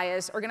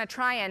messiahs are going to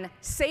try and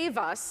save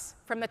us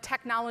from the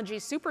technology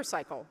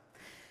supercycle.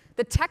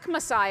 The tech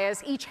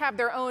messiahs each have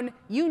their own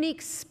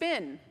unique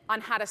spin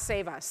on how to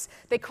save us.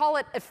 They call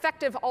it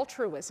effective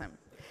altruism.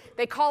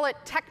 They call it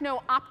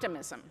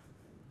techno-optimism.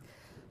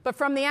 But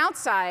from the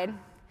outside,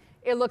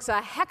 it looks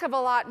a heck of a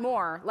lot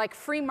more like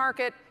free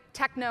market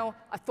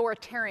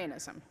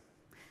techno-authoritarianism.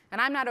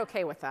 And I'm not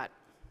OK with that.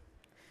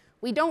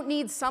 We don't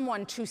need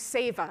someone to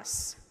save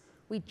us.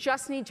 We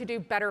just need to do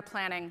better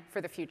planning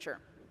for the future.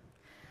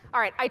 All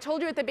right, I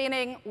told you at the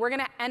beginning, we're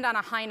going to end on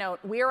a high note.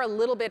 We are a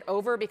little bit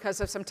over because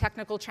of some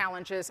technical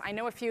challenges. I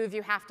know a few of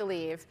you have to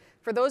leave.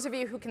 For those of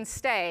you who can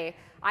stay,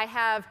 I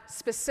have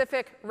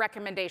specific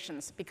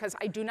recommendations, because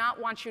I do not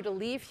want you to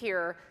leave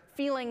here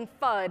feeling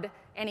FUD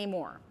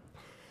anymore.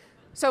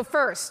 So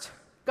first,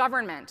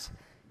 government.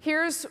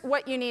 Here's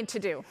what you need to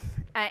do,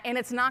 and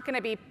it's not going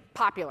to be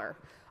popular.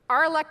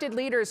 Our elected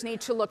leaders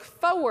need to look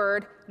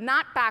forward,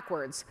 not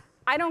backwards.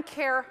 I don't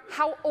care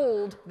how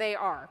old they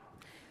are.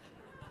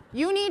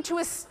 You need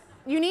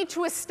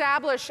to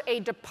establish a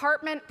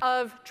Department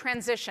of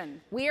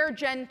Transition. We are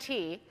Gen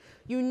T.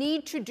 You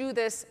need to do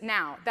this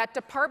now. That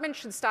department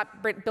should stop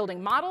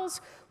building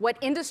models. What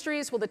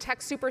industries will the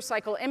tech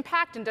supercycle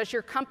impact? And does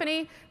your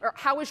company, or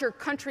how is your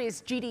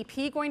country's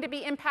GDP going to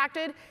be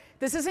impacted?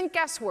 This isn't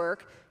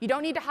guesswork. You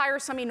don't need to hire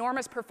some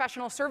enormous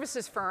professional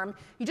services firm.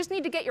 You just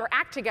need to get your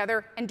act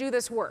together and do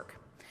this work.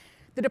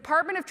 The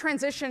Department of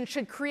Transition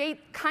should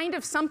create kind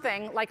of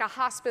something like a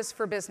hospice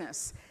for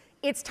business.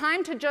 It's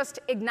time to just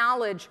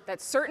acknowledge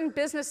that certain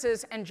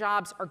businesses and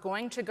jobs are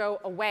going to go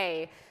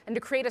away and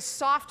to create a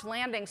soft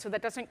landing so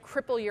that doesn't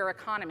cripple your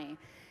economy.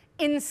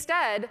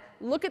 Instead,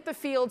 look at the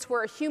fields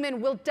where a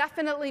human will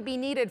definitely be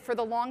needed for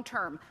the long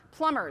term.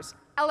 Plumbers,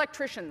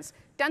 electricians,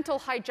 dental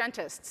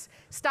hygienists.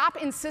 Stop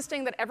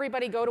insisting that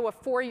everybody go to a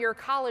 4-year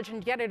college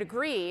and get a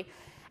degree,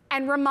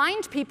 and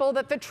remind people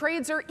that the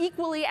trades are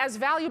equally as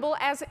valuable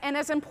and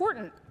as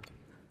important.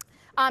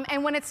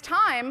 And when it's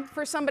time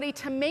for somebody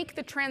to make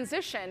the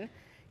transition,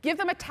 give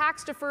them a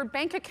tax-deferred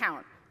bank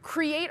account.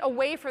 Create a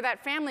way for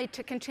that family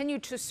to continue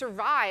to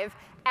survive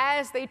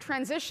as they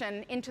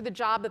transition into the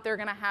job that they're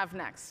going to have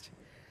next.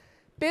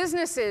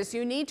 Businesses,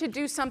 you need to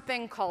do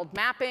something called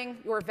mapping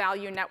your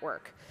value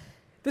network.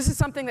 This is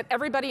something that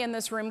everybody in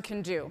this room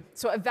can do.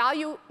 So a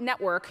value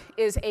network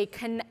is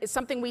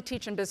something we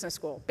teach in business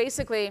school.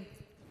 Basically,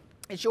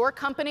 it's your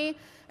company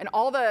and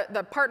all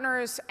the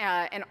partners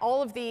and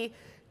all of the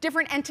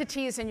different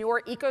entities in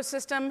your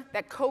ecosystem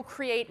that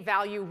co-create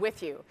value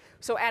with you.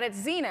 So at its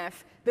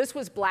zenith, this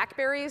was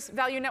BlackBerry's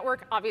value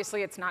network.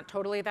 Obviously, it's not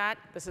totally that.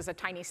 This is a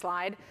tiny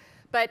slide.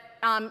 But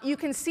you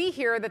can see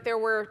here that there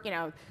were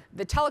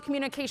the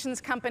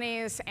telecommunications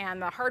companies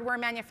and the hardware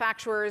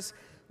manufacturers.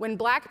 When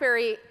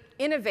BlackBerry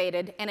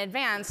innovated and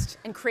advanced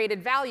and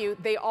created value,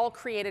 they all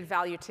created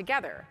value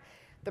together.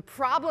 The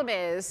problem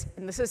is,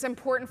 and this is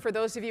important for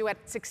those of you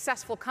at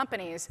successful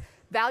companies,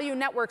 value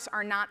networks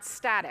are not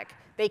static.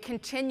 They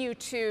continue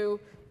to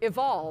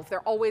evolve.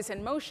 They're always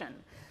in motion.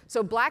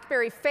 So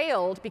BlackBerry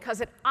failed because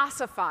it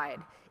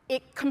ossified.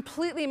 It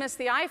completely missed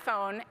the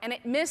iPhone, and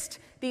it missed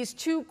these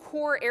two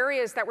core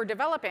areas that were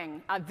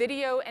developing,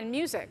 video and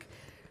music.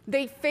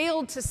 They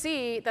failed to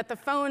see that the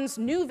phone's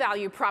new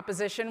value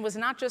proposition was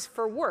not just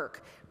for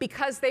work,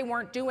 because they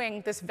weren't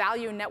doing this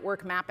value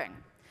network mapping.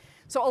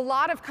 So a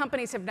lot of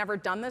companies have never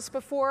done this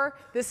before.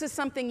 This is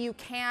something you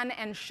can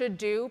and should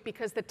do,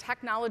 because the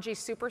technology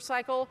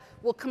supercycle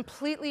will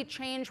completely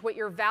change what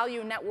your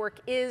value network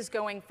is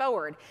going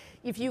forward.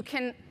 If you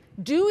can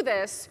do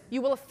this,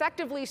 you will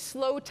effectively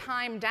slow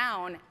time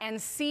down and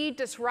see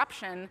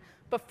disruption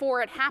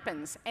before it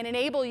happens and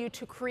enable you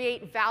to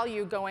create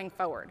value going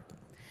forward.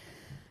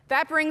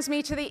 That brings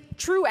me to the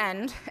true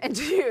end, and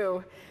to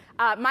you.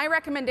 My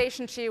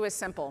recommendation to you is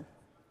simple.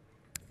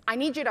 I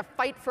need you to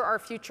fight for our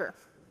future.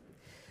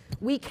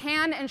 We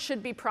can and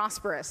should be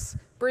prosperous.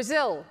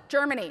 Brazil,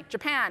 Germany,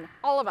 Japan,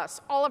 all of us,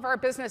 all of our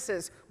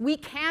businesses, we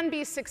can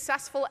be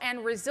successful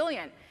and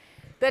resilient.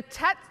 The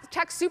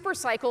tech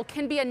supercycle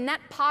can be a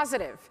net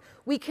positive.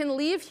 We can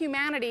leave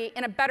humanity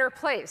in a better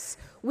place.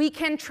 We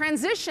can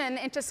transition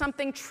into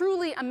something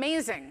truly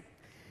amazing.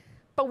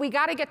 But we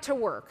got to get to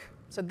work.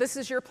 So this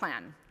is your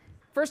plan.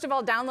 First of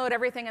all, download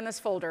everything in this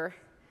folder.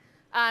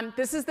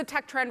 This is the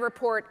Tech Trend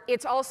Report.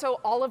 It's also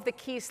all of the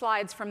key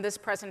slides from this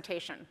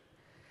presentation.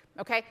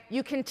 Okay?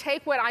 You can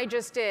take what I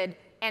just did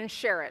and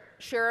share it.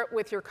 Share it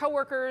with your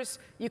coworkers.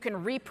 You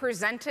can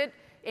represent it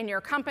in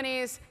your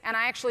companies, and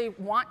I actually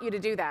want you to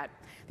do that.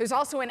 There's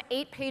also an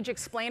 8-page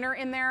explainer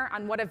in there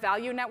on what a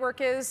value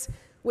network is,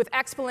 with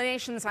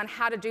explanations on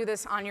how to do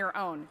this on your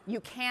own. You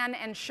can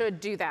and should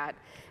do that,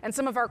 and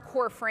some of our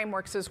core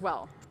frameworks as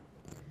well.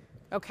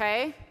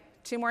 Okay,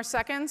 2 more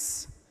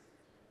seconds.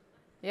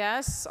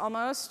 Yes,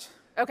 almost.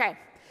 Okay.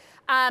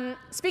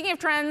 Speaking of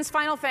trends,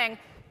 final thing.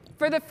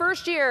 For the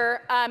first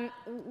year,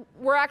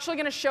 we're actually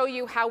going to show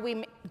you how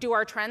we do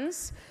our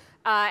trends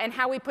and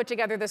how we put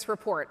together this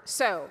report.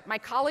 So my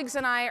colleagues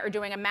and I are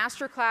doing a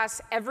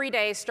masterclass every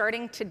day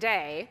starting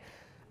today.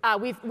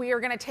 We are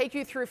going to take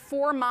you through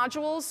 4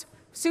 modules,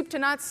 soup to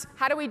nuts.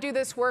 How do we do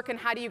this work, and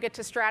how do you get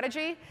to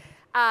strategy?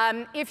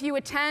 If you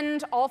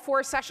attend all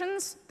 4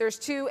 sessions, there's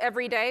 2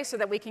 every day so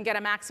that we can get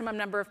a maximum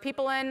number of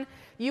people in,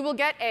 you will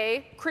get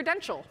a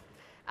credential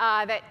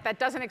that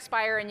doesn't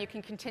expire and you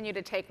can continue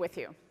to take with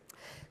you.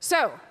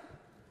 So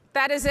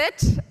that is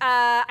it.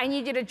 I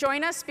need you to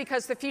join us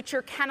because the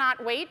future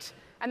cannot wait,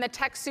 and the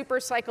tech super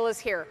cycle is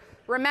here.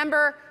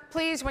 Remember,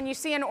 please, when you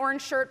see an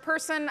orange shirt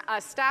person, a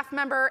staff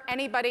member,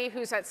 anybody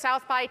who's at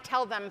South by,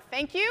 tell them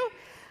thank you.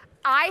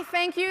 I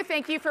thank you.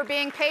 Thank you for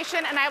being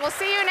patient, and I will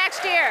see you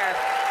next year.